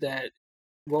chapter that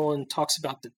Roland talks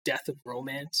about the death of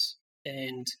romance,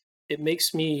 and it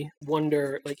makes me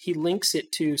wonder, like he links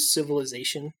it to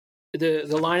civilization. The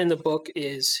line in the book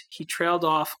is, he trailed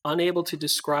off, unable to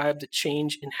describe the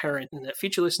change inherent in that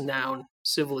featureless noun,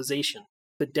 civilization,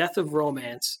 the death of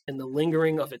romance, and the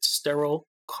lingering of its sterile,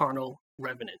 carnal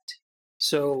revenant.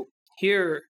 So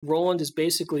here, Roland is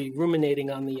basically ruminating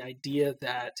on the idea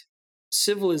that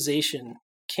civilization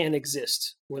can't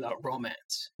exist without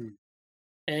romance.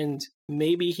 And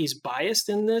maybe he's biased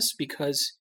in this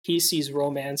because he sees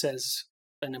romance as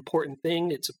an important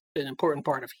thing. It's an important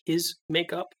part of his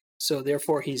makeup. So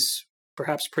therefore, he's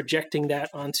perhaps projecting that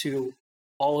onto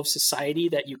all of society,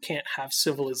 that you can't have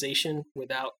civilization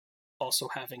without also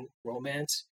having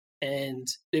romance. And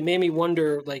it made me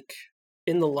wonder, like,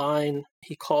 in the line,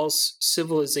 he calls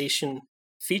civilization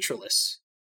featureless.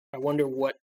 I wonder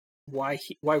why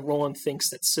Roland thinks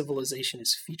that civilization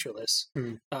is featureless.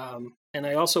 And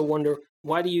I also wonder,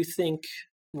 why do you think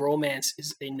romance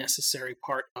is a necessary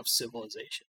part of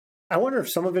civilization? I wonder if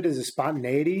some of it is a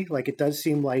spontaneity. Like, it does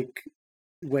seem like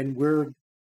when we're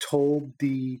told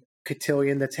the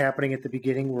cotillion that's happening at the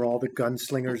beginning, where all the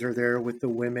gunslingers are there with the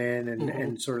women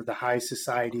and sort of the high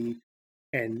society,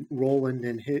 and Roland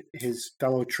and his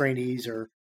fellow trainees are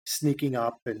sneaking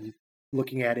up and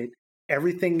looking at it.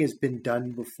 Everything has been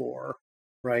done before,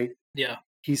 right? Yeah.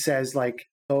 He says, like,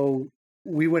 oh,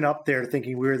 we went up there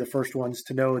thinking we were the first ones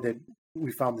to know that we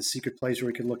found the secret place where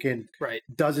we could look in. Right.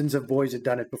 Dozens of boys had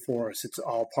done it before us. It's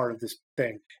all part of this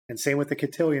thing. And same with the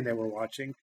cotillion they were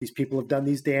watching. These people have done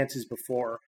these dances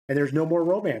before. And there's no more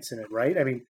romance in it, right? I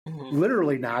mean,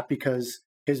 literally not, because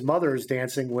his mother is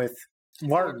dancing with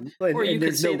Martin. Or you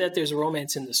could say that there's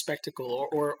romance in the spectacle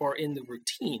or in the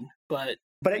routine, but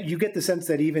you get the sense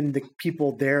that even the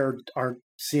people there aren't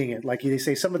seeing it. Like they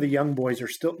say, some of the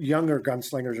younger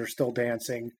gunslingers are still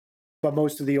dancing, but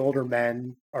most of the older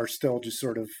men are still just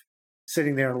sort of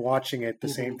sitting there and watching it. The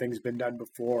same thing's been done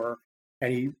before.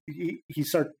 And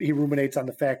he ruminates on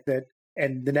the fact that,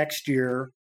 and the next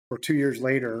year or 2 years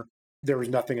later, there was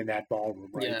nothing in that ballroom,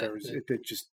 right? Yeah,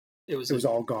 it was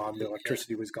all gone. The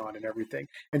electricity was gone and everything.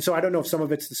 And so I don't know if some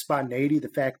of it's the spontaneity, the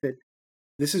fact that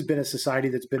this has been a society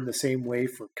that's been the same way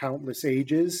for countless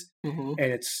ages, and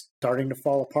it's starting to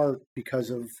fall apart because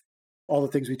of all the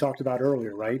things we talked about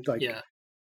earlier, right? Like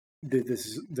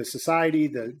the society,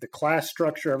 the class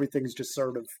structure, everything's just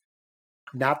sort of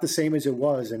not the same as it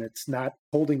was, and it's not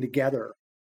holding together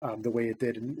the way it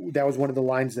did. And that was one of the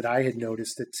lines that I had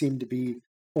noticed that seemed to be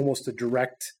almost a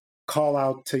direct call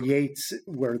out to Yeats,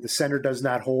 where the center does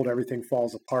not hold, everything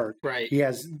falls apart. Right. He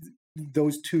has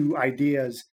those two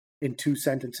ideas in two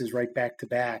sentences right back to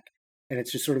back. And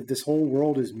it's just sort of this whole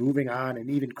world is moving on, and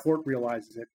even Court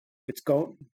realizes it. It's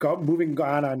moving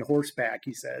on horseback,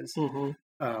 he says.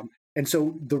 And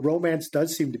so the romance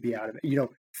does seem to be out of it. You know,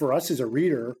 for us as a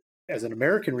reader, as an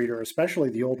American reader, especially,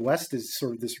 the Old West is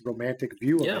sort of this romantic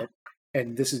view of it.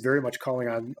 And this is very much calling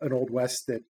on an Old West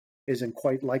that isn't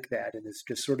quite like that, and it's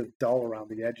just sort of dull around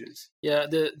the edges. Yeah,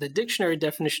 the dictionary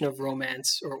definition of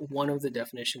romance, or one of the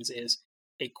definitions, is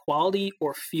a quality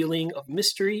or feeling of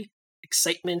mystery,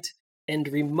 excitement, and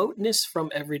remoteness from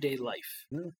everyday life.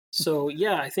 So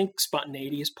yeah, I think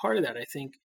spontaneity is part of that. I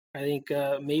think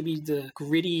maybe the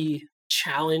gritty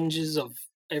challenges of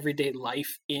everyday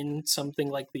life in something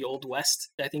like the Old West,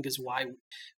 I think, is why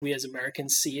we as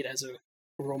Americans see it as a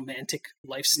romantic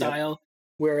lifestyle.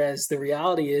 Whereas the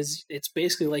reality is, it's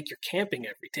basically like you're camping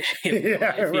every day.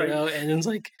 You know, and it's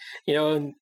like, you know,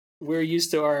 and we're used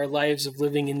to our lives of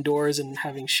living indoors and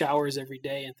having showers every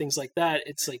day and things like that.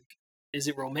 It's like, is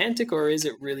it romantic, or is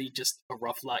it really just a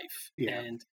rough life?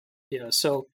 And, you know,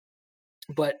 so,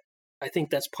 but I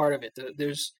think that's part of it.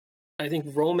 I think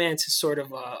romance is sort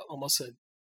of almost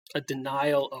a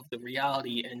denial of the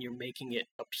reality, and you're making it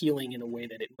appealing in a way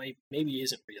that it maybe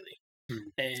isn't really.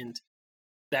 And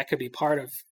that could be part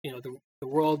of, you know, the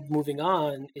world moving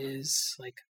on is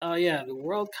like, oh yeah, the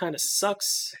world kind of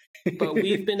sucks, but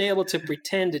we've been able to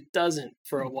pretend it doesn't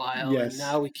for a while, and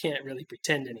now we can't really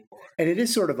pretend anymore. And it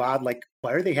is sort of odd, like,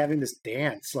 why are they having this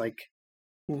dance? Like,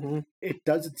 it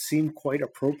doesn't seem quite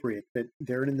appropriate that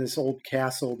they're in this old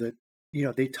castle that, you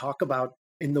know, they talk about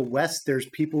in the West, there's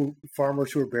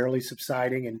farmers who are barely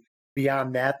subsiding, and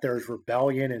beyond that, there's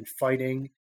rebellion and fighting,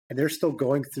 and they're still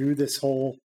going through this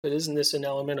whole. But isn't this an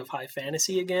element of high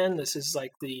fantasy again? This is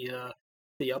like the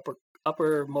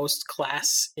uppermost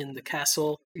class in the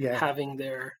castle having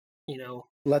their, you know,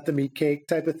 let them eat cake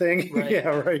type of thing. Right.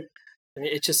 Right. I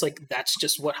mean, it's just like, that's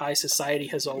just what high society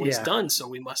has always done, so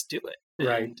we must do it.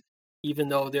 Right. And even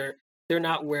though they're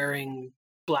not wearing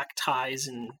black ties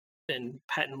and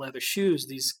patent leather shoes,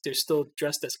 they're still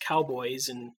dressed as cowboys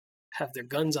and have their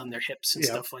guns on their hips and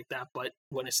stuff like that. But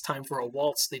when it's time for a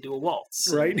waltz, they do a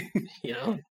waltz. Right. You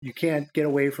know, you can't get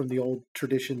away from the old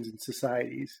traditions and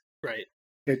societies. Right.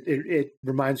 It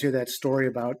reminds me of that story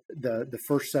about the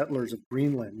first settlers of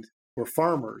Greenland were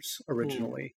farmers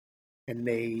originally, and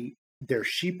their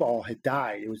sheep all had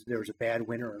died. There was a bad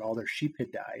winter, and all their sheep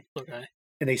had died. Okay.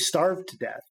 And they starved to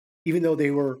death, even though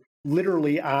they were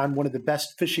literally on one of the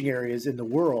best fishing areas in the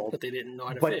world. But they didn't know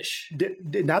how to fish.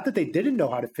 Not that they didn't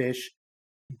know how to fish.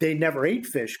 They never ate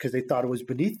fish because they thought it was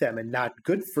beneath them and not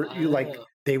good for you. Like,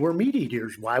 they were meat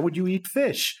eaters. Why would you eat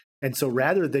fish? And so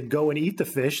rather than go and eat the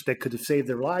fish that could have saved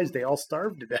their lives, they all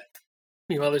starved to death.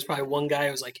 Meanwhile, there's probably one guy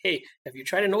who was like, hey, have you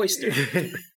tried an oyster?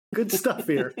 Good stuff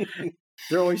here.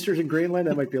 There are oysters in Greenland?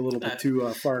 That might be a little bit too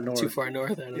far north. Too far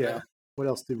north, I don't know. What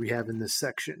else did we have in this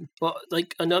section? Well,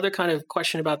 like, another kind of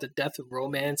question about the death of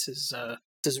romance is,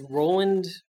 does Roland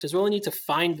need to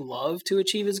find love to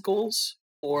achieve his goals?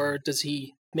 Or does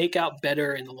he make out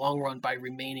better in the long run by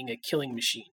remaining a killing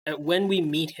machine? When we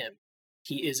meet him,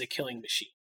 he is a killing machine.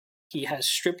 He has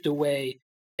stripped away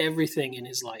everything in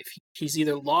his life. He's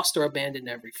either lost or abandoned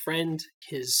every friend.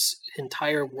 His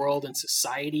entire world and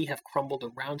society have crumbled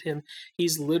around him.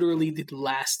 He's literally the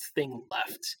last thing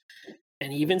left.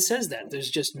 And he even says that. There's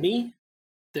just me,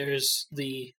 there's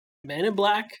the man in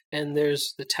black, and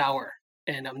there's the tower.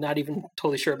 And I'm not even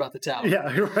totally sure about the tower.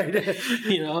 Yeah, you're right.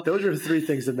 You know? Those are the three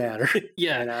things that matter.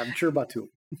 Yeah. And I'm sure about two.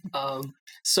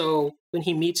 So when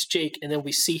he meets Jake, and then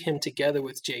we see him together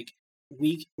with Jake,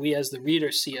 we as the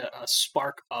reader see a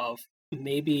spark of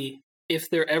maybe if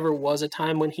there ever was a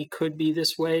time when he could be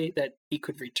this way, that he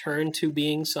could return to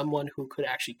being someone who could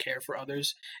actually care for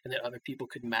others and that other people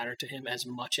could matter to him as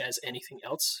much as anything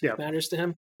else matters to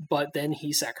him. But then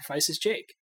he sacrifices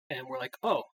Jake. And we're like,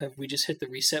 oh, have we just hit the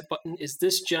reset button? Is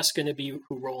this just going to be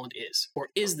who Roland is? Or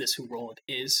is this who Roland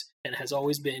is and has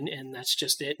always been, and that's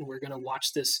just it? And we're going to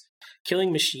watch this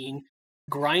killing machine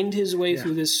grind his way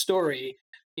through this story,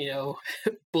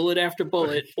 bullet after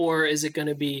bullet, or is it going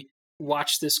to be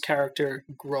watch this character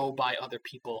grow by other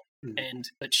people and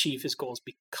achieve his goals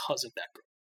because of that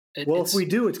growth? If we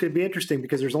do, it's going to be interesting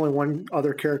because there's only one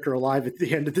other character alive at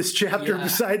the end of this chapter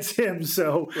besides him.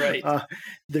 So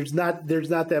there's not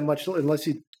that much, unless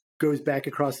he goes back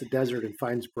across the desert and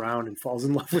finds Brown and falls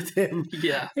in love with him.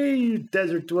 Yeah. Hey, you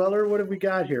desert dweller, what have we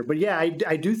got here? But yeah,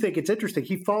 I do think it's interesting.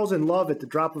 He falls in love at the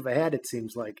drop of a hat, it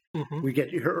seems like. Mm-hmm. We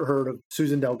get heard of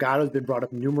Susan Delgado, has been brought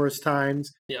up numerous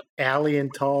times. Yep. Allie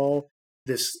and Tull,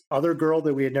 this other girl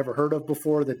that we had never heard of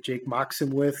before that Jake mocks him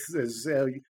with is...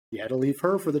 you had to leave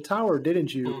her for the tower,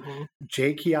 didn't you? Mm-hmm.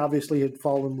 Jake, he obviously had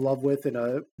fallen in love with in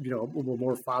a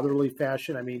more fatherly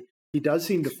fashion. I mean, he does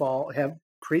seem to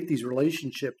create these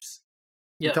relationships.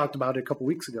 We talked about it a couple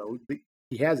weeks ago.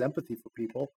 He has empathy for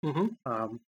people.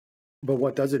 Mm-hmm. But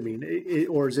what does it mean?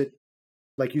 Or is it,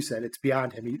 like you said, it's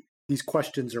beyond him? These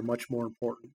questions are much more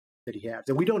important that he has.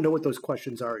 And we don't know what those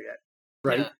questions are yet,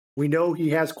 right? Yeah. We know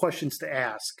he has questions to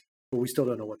ask, but we still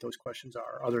don't know what those questions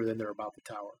are other than they're about the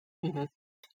tower. Mm-hmm.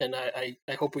 And I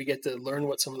hope we get to learn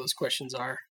what some of those questions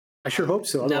are. I sure hope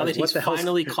so. Now that he's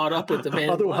finally caught up with the man.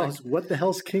 Otherwise, what the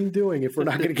hell's King doing if we're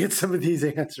not going to get some of these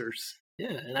answers?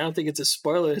 Yeah, and I don't think it's a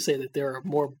spoiler to say that there are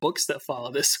more books that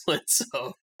follow this one,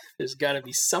 so there's got to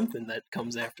be something that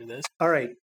comes after this. All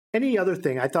right. Any other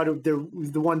thing? I thought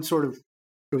the one sort of,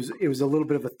 it was a little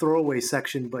bit of a throwaway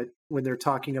section, but when they're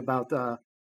talking about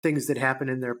things that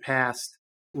happened in their past,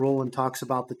 Roland talks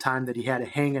about the time that he had to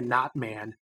hang a knot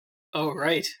man. Oh,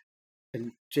 right.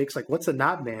 And Jake's like, what's a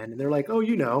knot man? And they're like,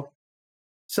 oh,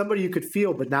 somebody you could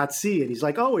feel but not see. And he's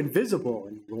like, oh, invisible.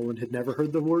 And Roland had never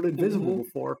heard the word invisible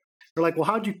before. They're like,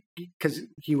 well, because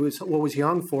what was he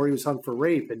hung for? He was hung for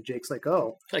rape. And Jake's like,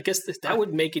 oh. I guess that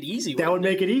would make it easy. That would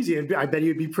make it easy. And I bet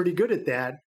he'd be pretty good at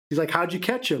that. He's like, how'd you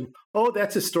catch him? Oh,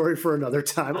 that's a story for another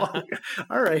time. Oh,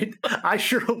 all right. I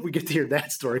sure hope we get to hear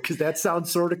that story because that sounds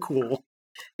sort of cool.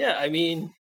 Yeah, I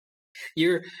mean,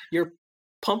 you're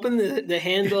pumping the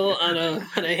handle on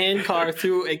a hand car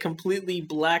through a completely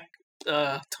black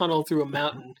tunnel through a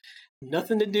mountain.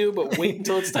 Nothing to do but wait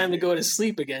until it's time to go to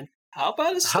sleep again. How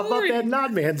about a story? How about that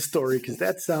knot man story? Because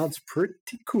that sounds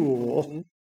pretty cool.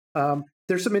 Mm-hmm.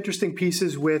 There's some interesting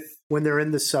pieces with when they're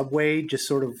in the subway, just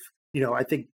sort of, I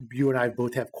think you and I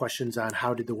both have questions on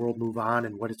how did the world move on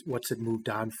and what's it moved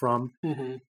on from.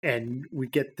 Mm-hmm. And we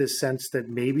get this sense that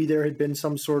maybe there had been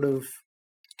some sort of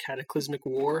cataclysmic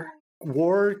war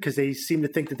because they seem to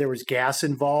think that there was gas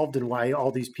involved and why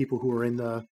all these people who were in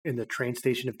the train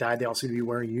station have died. They all seem to be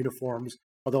wearing uniforms,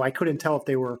 although I couldn't tell if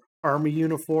they were army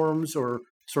uniforms or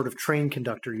sort of train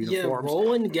conductor uniforms. Yeah,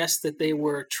 Roland guessed that they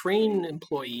were train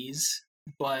employees,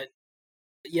 but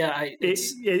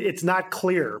it's not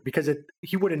clear because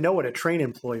he wouldn't know what a train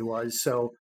employee was.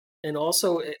 So, and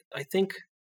also I think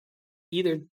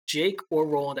either Jake or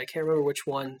Roland, I can't remember which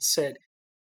one, said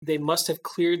they must have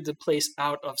cleared the place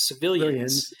out of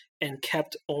civilians and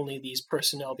kept only these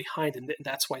personnel behind, and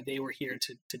that's why they were here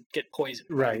to get poisoned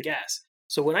by the gas.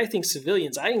 So when I think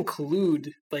civilians, I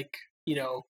include the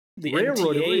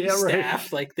railroad MTA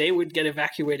staff, like they would get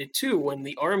evacuated too when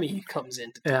the army comes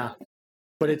into town. Yeah,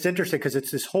 but it's interesting because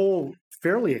it's this whole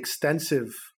fairly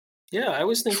extensive. Yeah, I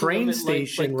was thinking train of it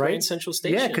station, like right? Grand Central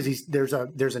Station. Yeah, because there's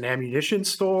an ammunition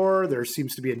store. There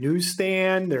seems to be a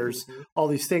newsstand. There's all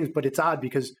these things, but it's odd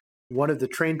because one of the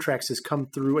train tracks has come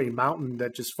through a mountain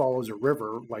that just follows a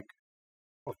river, like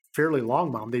a fairly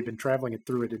long mountain. They've been traveling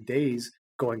through it in days,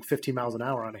 going 15 miles an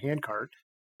hour on a handcart.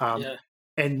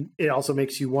 And it also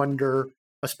makes you wonder,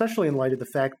 especially in light of the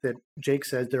fact that Jake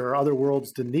says there are other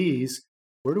worlds than these.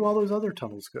 Where do all those other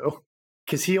tunnels go?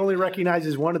 Because he only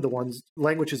recognizes one of the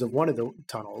languages of one of the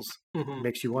tunnels. Mm-hmm. It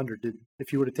makes you wonder,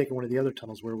 if you would have taken one of the other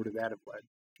tunnels, where would that have led?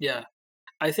 Yeah.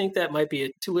 I think that might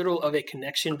be too little of a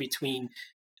connection between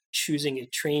choosing a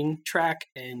train track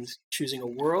and choosing a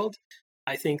world.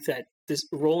 I think that this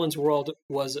Roland's world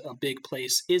was a big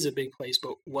place, is a big place,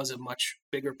 but was a much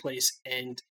bigger place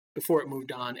and before it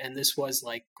moved on. And this was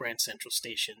like Grand Central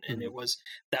Station. And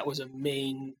that was a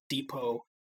main depot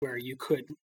where you could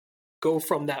go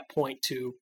from that point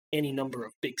to any number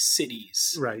of big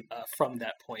cities from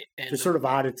that point. And it's sort of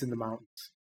odd it's in the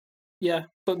mountains. Yeah,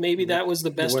 but maybe that was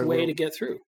the best way to get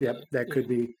through. Yep, that could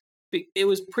be. It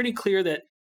was pretty clear that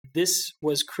this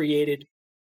was created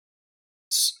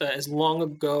as long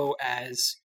ago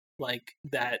as like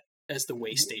that, as the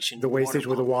way station. The way station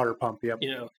with a water pump, yep.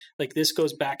 You know, like this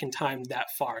goes back in time that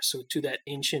far. So to that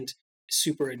ancient,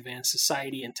 super advanced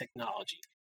society and technology.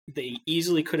 They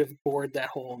easily could have bored that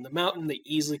hole in the mountain. They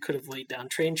easily could have laid down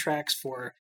train tracks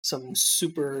for some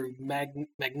super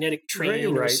magnetic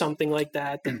train or something like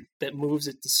that that moves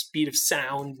at the speed of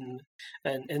sound.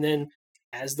 And then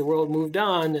as the world moved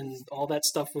on and all that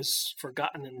stuff was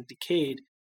forgotten and decayed,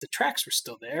 the tracks were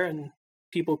still there, and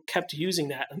people kept using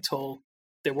that until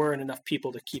there weren't enough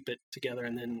people to keep it together.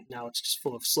 And then now it's just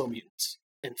full of slow mutants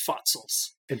and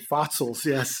fossils. And fossils,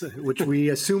 yes, which we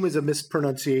assume is a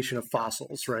mispronunciation of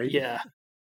fossils, right? Yeah.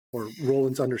 Or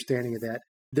Roland's understanding of that.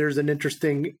 There's an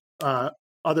interesting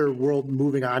other world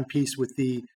moving on piece with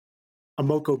the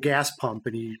Amoco gas pump,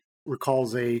 and he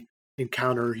recalls a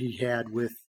encounter he had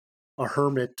with a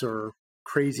hermit or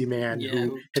crazy man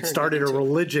who had started a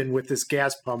religion with this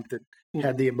gas pump that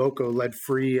had the Amoco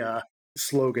lead-free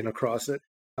slogan across it.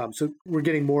 So we're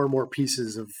getting more and more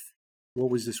pieces of what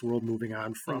was this world moving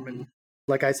on from. And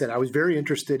like I said, I was very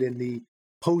interested in the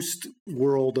post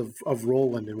world of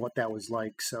Roland and what that was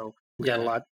like. So we got a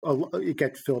lot, it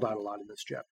got filled out a lot in this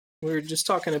chapter. We were just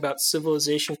talking about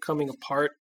civilization coming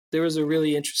apart. There was a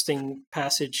really interesting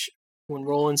passage when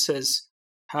Roland says,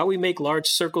 "How we make large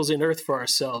circles in earth for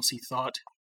ourselves," he thought.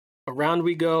 "Around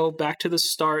we go, back to the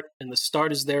start, and the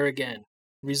start is there again.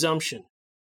 Resumption,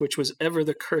 which was ever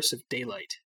the curse of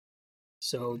daylight."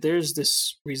 So there's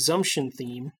this resumption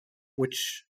theme.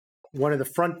 Which one of the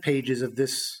front pages of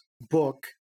this book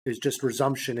is just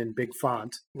resumption in big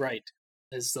font. Right.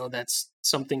 As though that's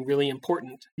something really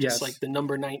important. Yes. Just like the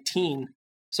number 19.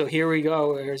 So here we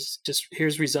go.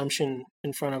 Here's resumption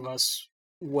in front of us.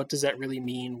 What does that really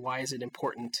mean? Why is it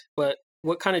important? But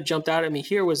what kind of jumped out at me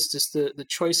here was just the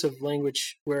choice of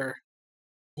language where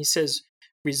he says,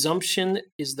 resumption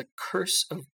is the curse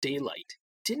of daylight.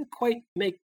 Didn't quite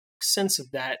make sense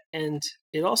of that, and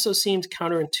it also seemed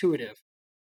counterintuitive.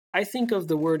 I think of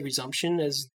the word resumption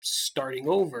as starting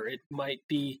over.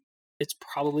 It's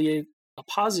probably a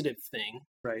positive thing,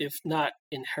 right, if not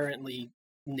inherently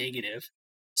negative.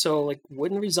 So like,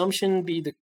 wouldn't resumption be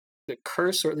the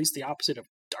curse, or at least the opposite of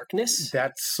darkness?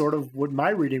 That's sort of what my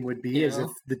reading would be, is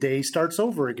if the day starts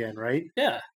over again, right?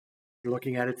 Yeah. You're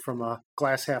looking at it from a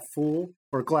glass half full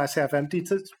or glass half empty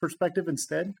perspective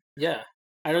instead. Yeah.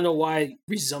 I don't know why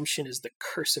resumption is the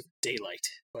curse of daylight,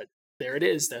 but there it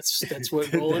is. That's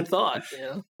what Roland thought.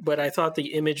 But I thought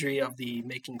the imagery of the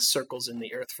making circles in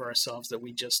the earth for ourselves that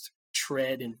we just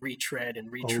tread and retread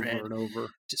and retread, over and over,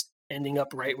 just ending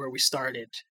up right where we started,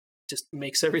 just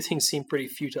makes everything seem pretty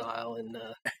futile and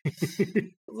a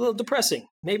little depressing.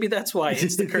 Maybe that's why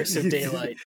it's the curse of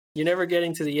daylight. You're never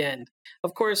getting to the end.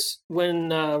 Of course, when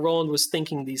Roland was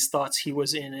thinking these thoughts, he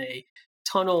was in a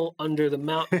tunnel under the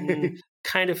mountain,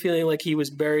 kind of feeling like he was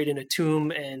buried in a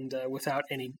tomb and without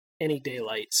any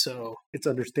daylight. So it's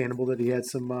understandable that he had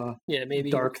some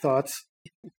maybe dark thoughts.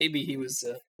 Maybe he was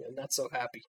not so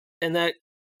happy. And that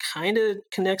kind of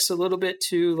connects a little bit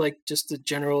to like just the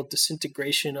general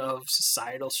disintegration of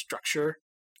societal structure.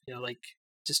 Like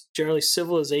just generally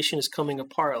civilization is coming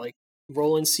apart. Like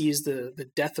Roland sees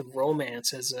the death of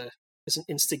romance as an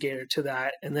instigator to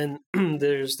that. And then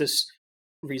there's this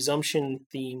resumption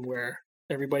theme where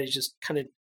everybody's just kind of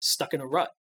stuck in a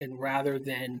rut. And rather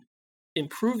than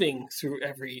improving through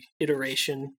every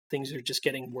iteration, things are just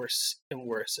getting worse and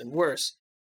worse and worse.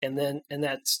 And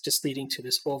that's just leading to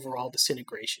this overall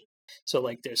disintegration. So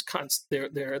like there's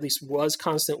there at least was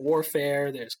constant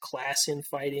warfare, there's class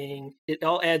infighting. It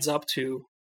all adds up to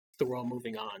the world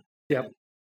moving on. Yep.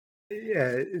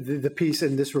 Yeah, the piece,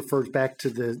 and this refers back to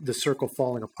the circle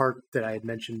falling apart that I had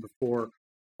mentioned before.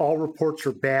 All reports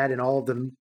were bad, and all of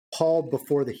them palled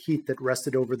before the heat that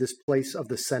rested over this place of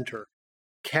the center.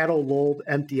 Cattle lolled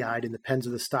empty-eyed in the pens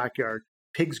of the stockyard.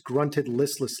 Pigs grunted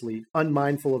listlessly,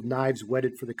 unmindful of knives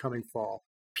whetted for the coming fall.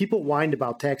 People whined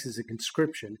about taxes and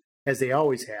conscription, as they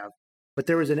always have, but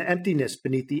there was an emptiness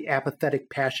beneath the apathetic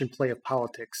passion play of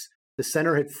politics. The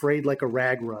center had frayed like a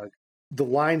rag rug. The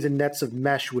lines and nets of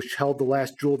mesh which held the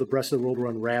last jewel of the breast of the world were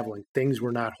unraveling. Things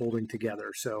were not holding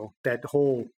together. So that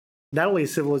whole, not only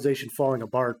is civilization falling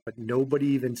apart, but nobody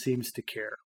even seems to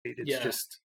care. It's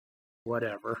just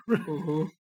whatever. Mm-hmm.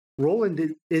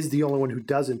 Roland is the only one who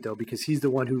doesn't, though, because he's the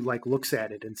one who looks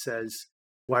at it and says,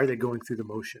 why are they going through the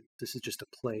motion? This is just a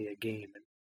play, a game.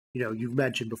 And, you've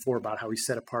mentioned before about how he's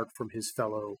set apart from his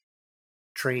fellow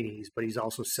trainees, but he's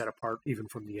also set apart even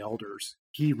from the elders.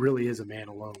 He really is a man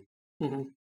alone. Mm-hmm.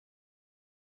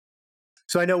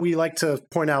 So I know we like to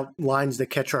point out lines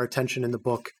that catch our attention in the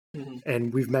book.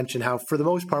 And we've mentioned how, for the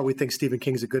most part, we think Stephen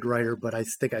King's a good writer, but I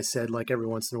think I said, like, every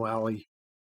once in a while he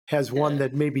has one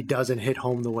that maybe doesn't hit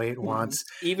home the way it wants.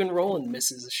 Even Roland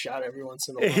misses a shot every once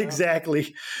in a while.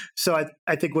 Exactly. So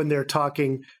I think when they're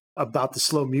talking about the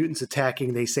slow mutants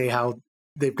attacking, they say how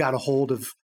they've got a hold of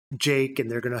Jake and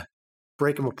they're going to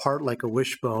break him apart like a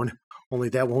wishbone. Only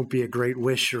that won't be a great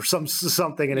wish or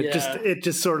something. And it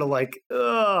just sort of like,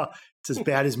 it's as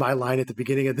bad as my line at the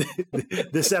beginning of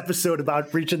this episode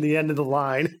about reaching the end of the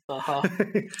line.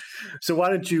 So why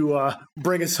don't you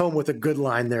bring us home with a good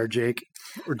line there, Jake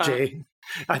or Jay?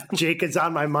 Jake is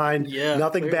on my mind. Yeah,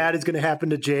 nothing bad is going to happen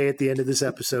to Jay at the end of this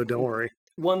episode. Don't worry.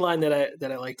 One line that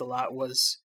I liked a lot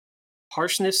was,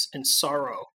 "Harshness and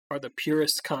sorrow are the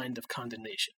purest kind of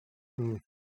condemnation."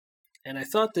 And I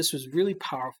thought this was really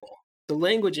powerful. The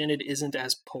language in it isn't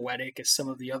as poetic as some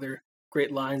of the other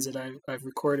great lines that I've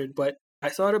recorded, but I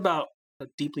thought about how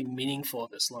deeply meaningful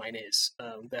this line is,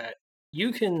 that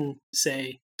you can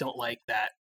say, don't like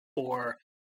that, or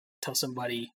tell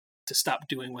somebody to stop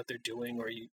doing what they're doing,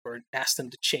 or ask them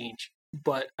to change.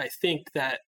 But I think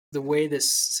that the way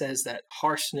this says that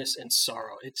harshness and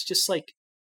sorrow, it's just like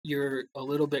you're a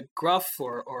little bit gruff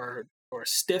or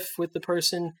stiff with the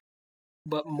person,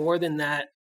 but more than that,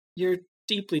 you're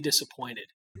deeply disappointed,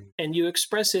 and you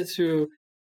express it through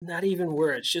not even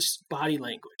words, just body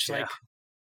language.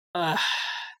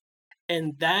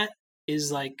 And that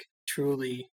is like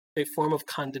truly a form of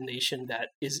condemnation that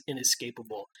is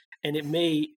inescapable, and it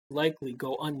may likely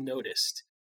go unnoticed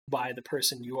by the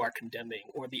person you are condemning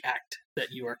or the act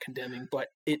that you are condemning, but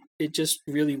it just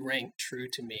really rang true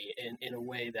to me in a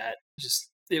way that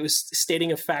it was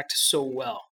stating a fact so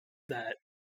well that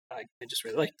I just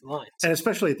really liked the lines. And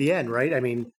especially at the end, right? I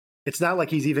mean, it's not like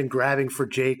he's even grabbing for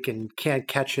Jake and can't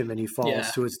catch him and he falls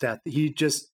to his death. He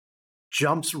just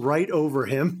jumps right over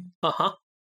him.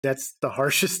 That's the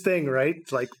harshest thing, right?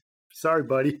 It's like, sorry,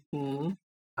 buddy. I'm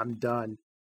done.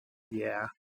 Yeah.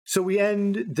 So we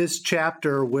end this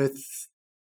chapter with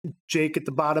Jake at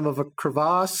the bottom of a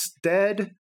crevasse,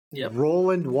 dead. Yep.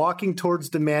 Roland walking towards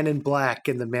the man in black,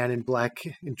 and the man in black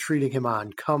entreating him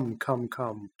on, come.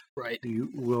 Right.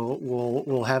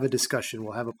 We'll have a discussion.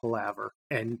 We'll have a palaver.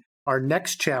 And our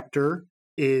next chapter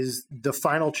is the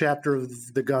final chapter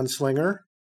of The Gunslinger,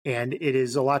 and it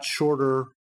is a lot shorter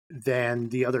than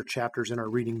the other chapters in our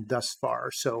reading thus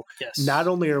far. So not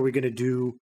only are we going to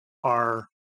do our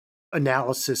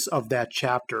analysis of that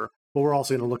chapter, but we're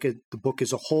also going to look at the book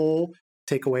as a whole,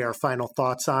 take away our final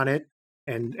thoughts on it,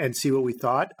 and see what we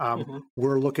thought.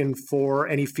 We're looking for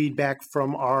any feedback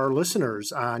from our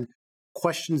listeners on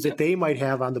questions that they might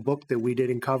have on the book that we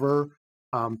didn't cover,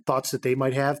 thoughts that they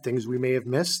might have, things we may have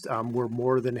missed. We're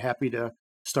more than happy to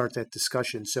start that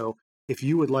discussion. So if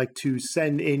you would like to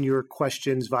send in your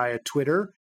questions via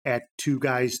Twitter at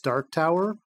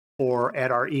 2guysdarktower or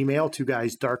at our email,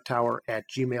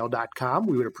 2guysdarktower@gmail.com,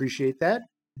 we would appreciate that.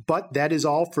 But that is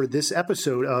all for this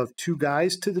episode of Two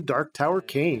Guys to the Dark Tower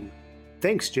Came.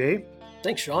 Thanks, Jay.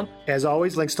 Thanks, Sean. As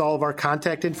always, links to all of our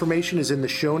contact information is in the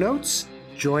show notes.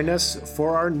 Join us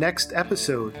for our next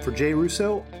episode. For Jay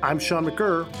Russo, I'm Sean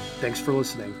McGurr. Thanks for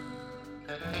listening.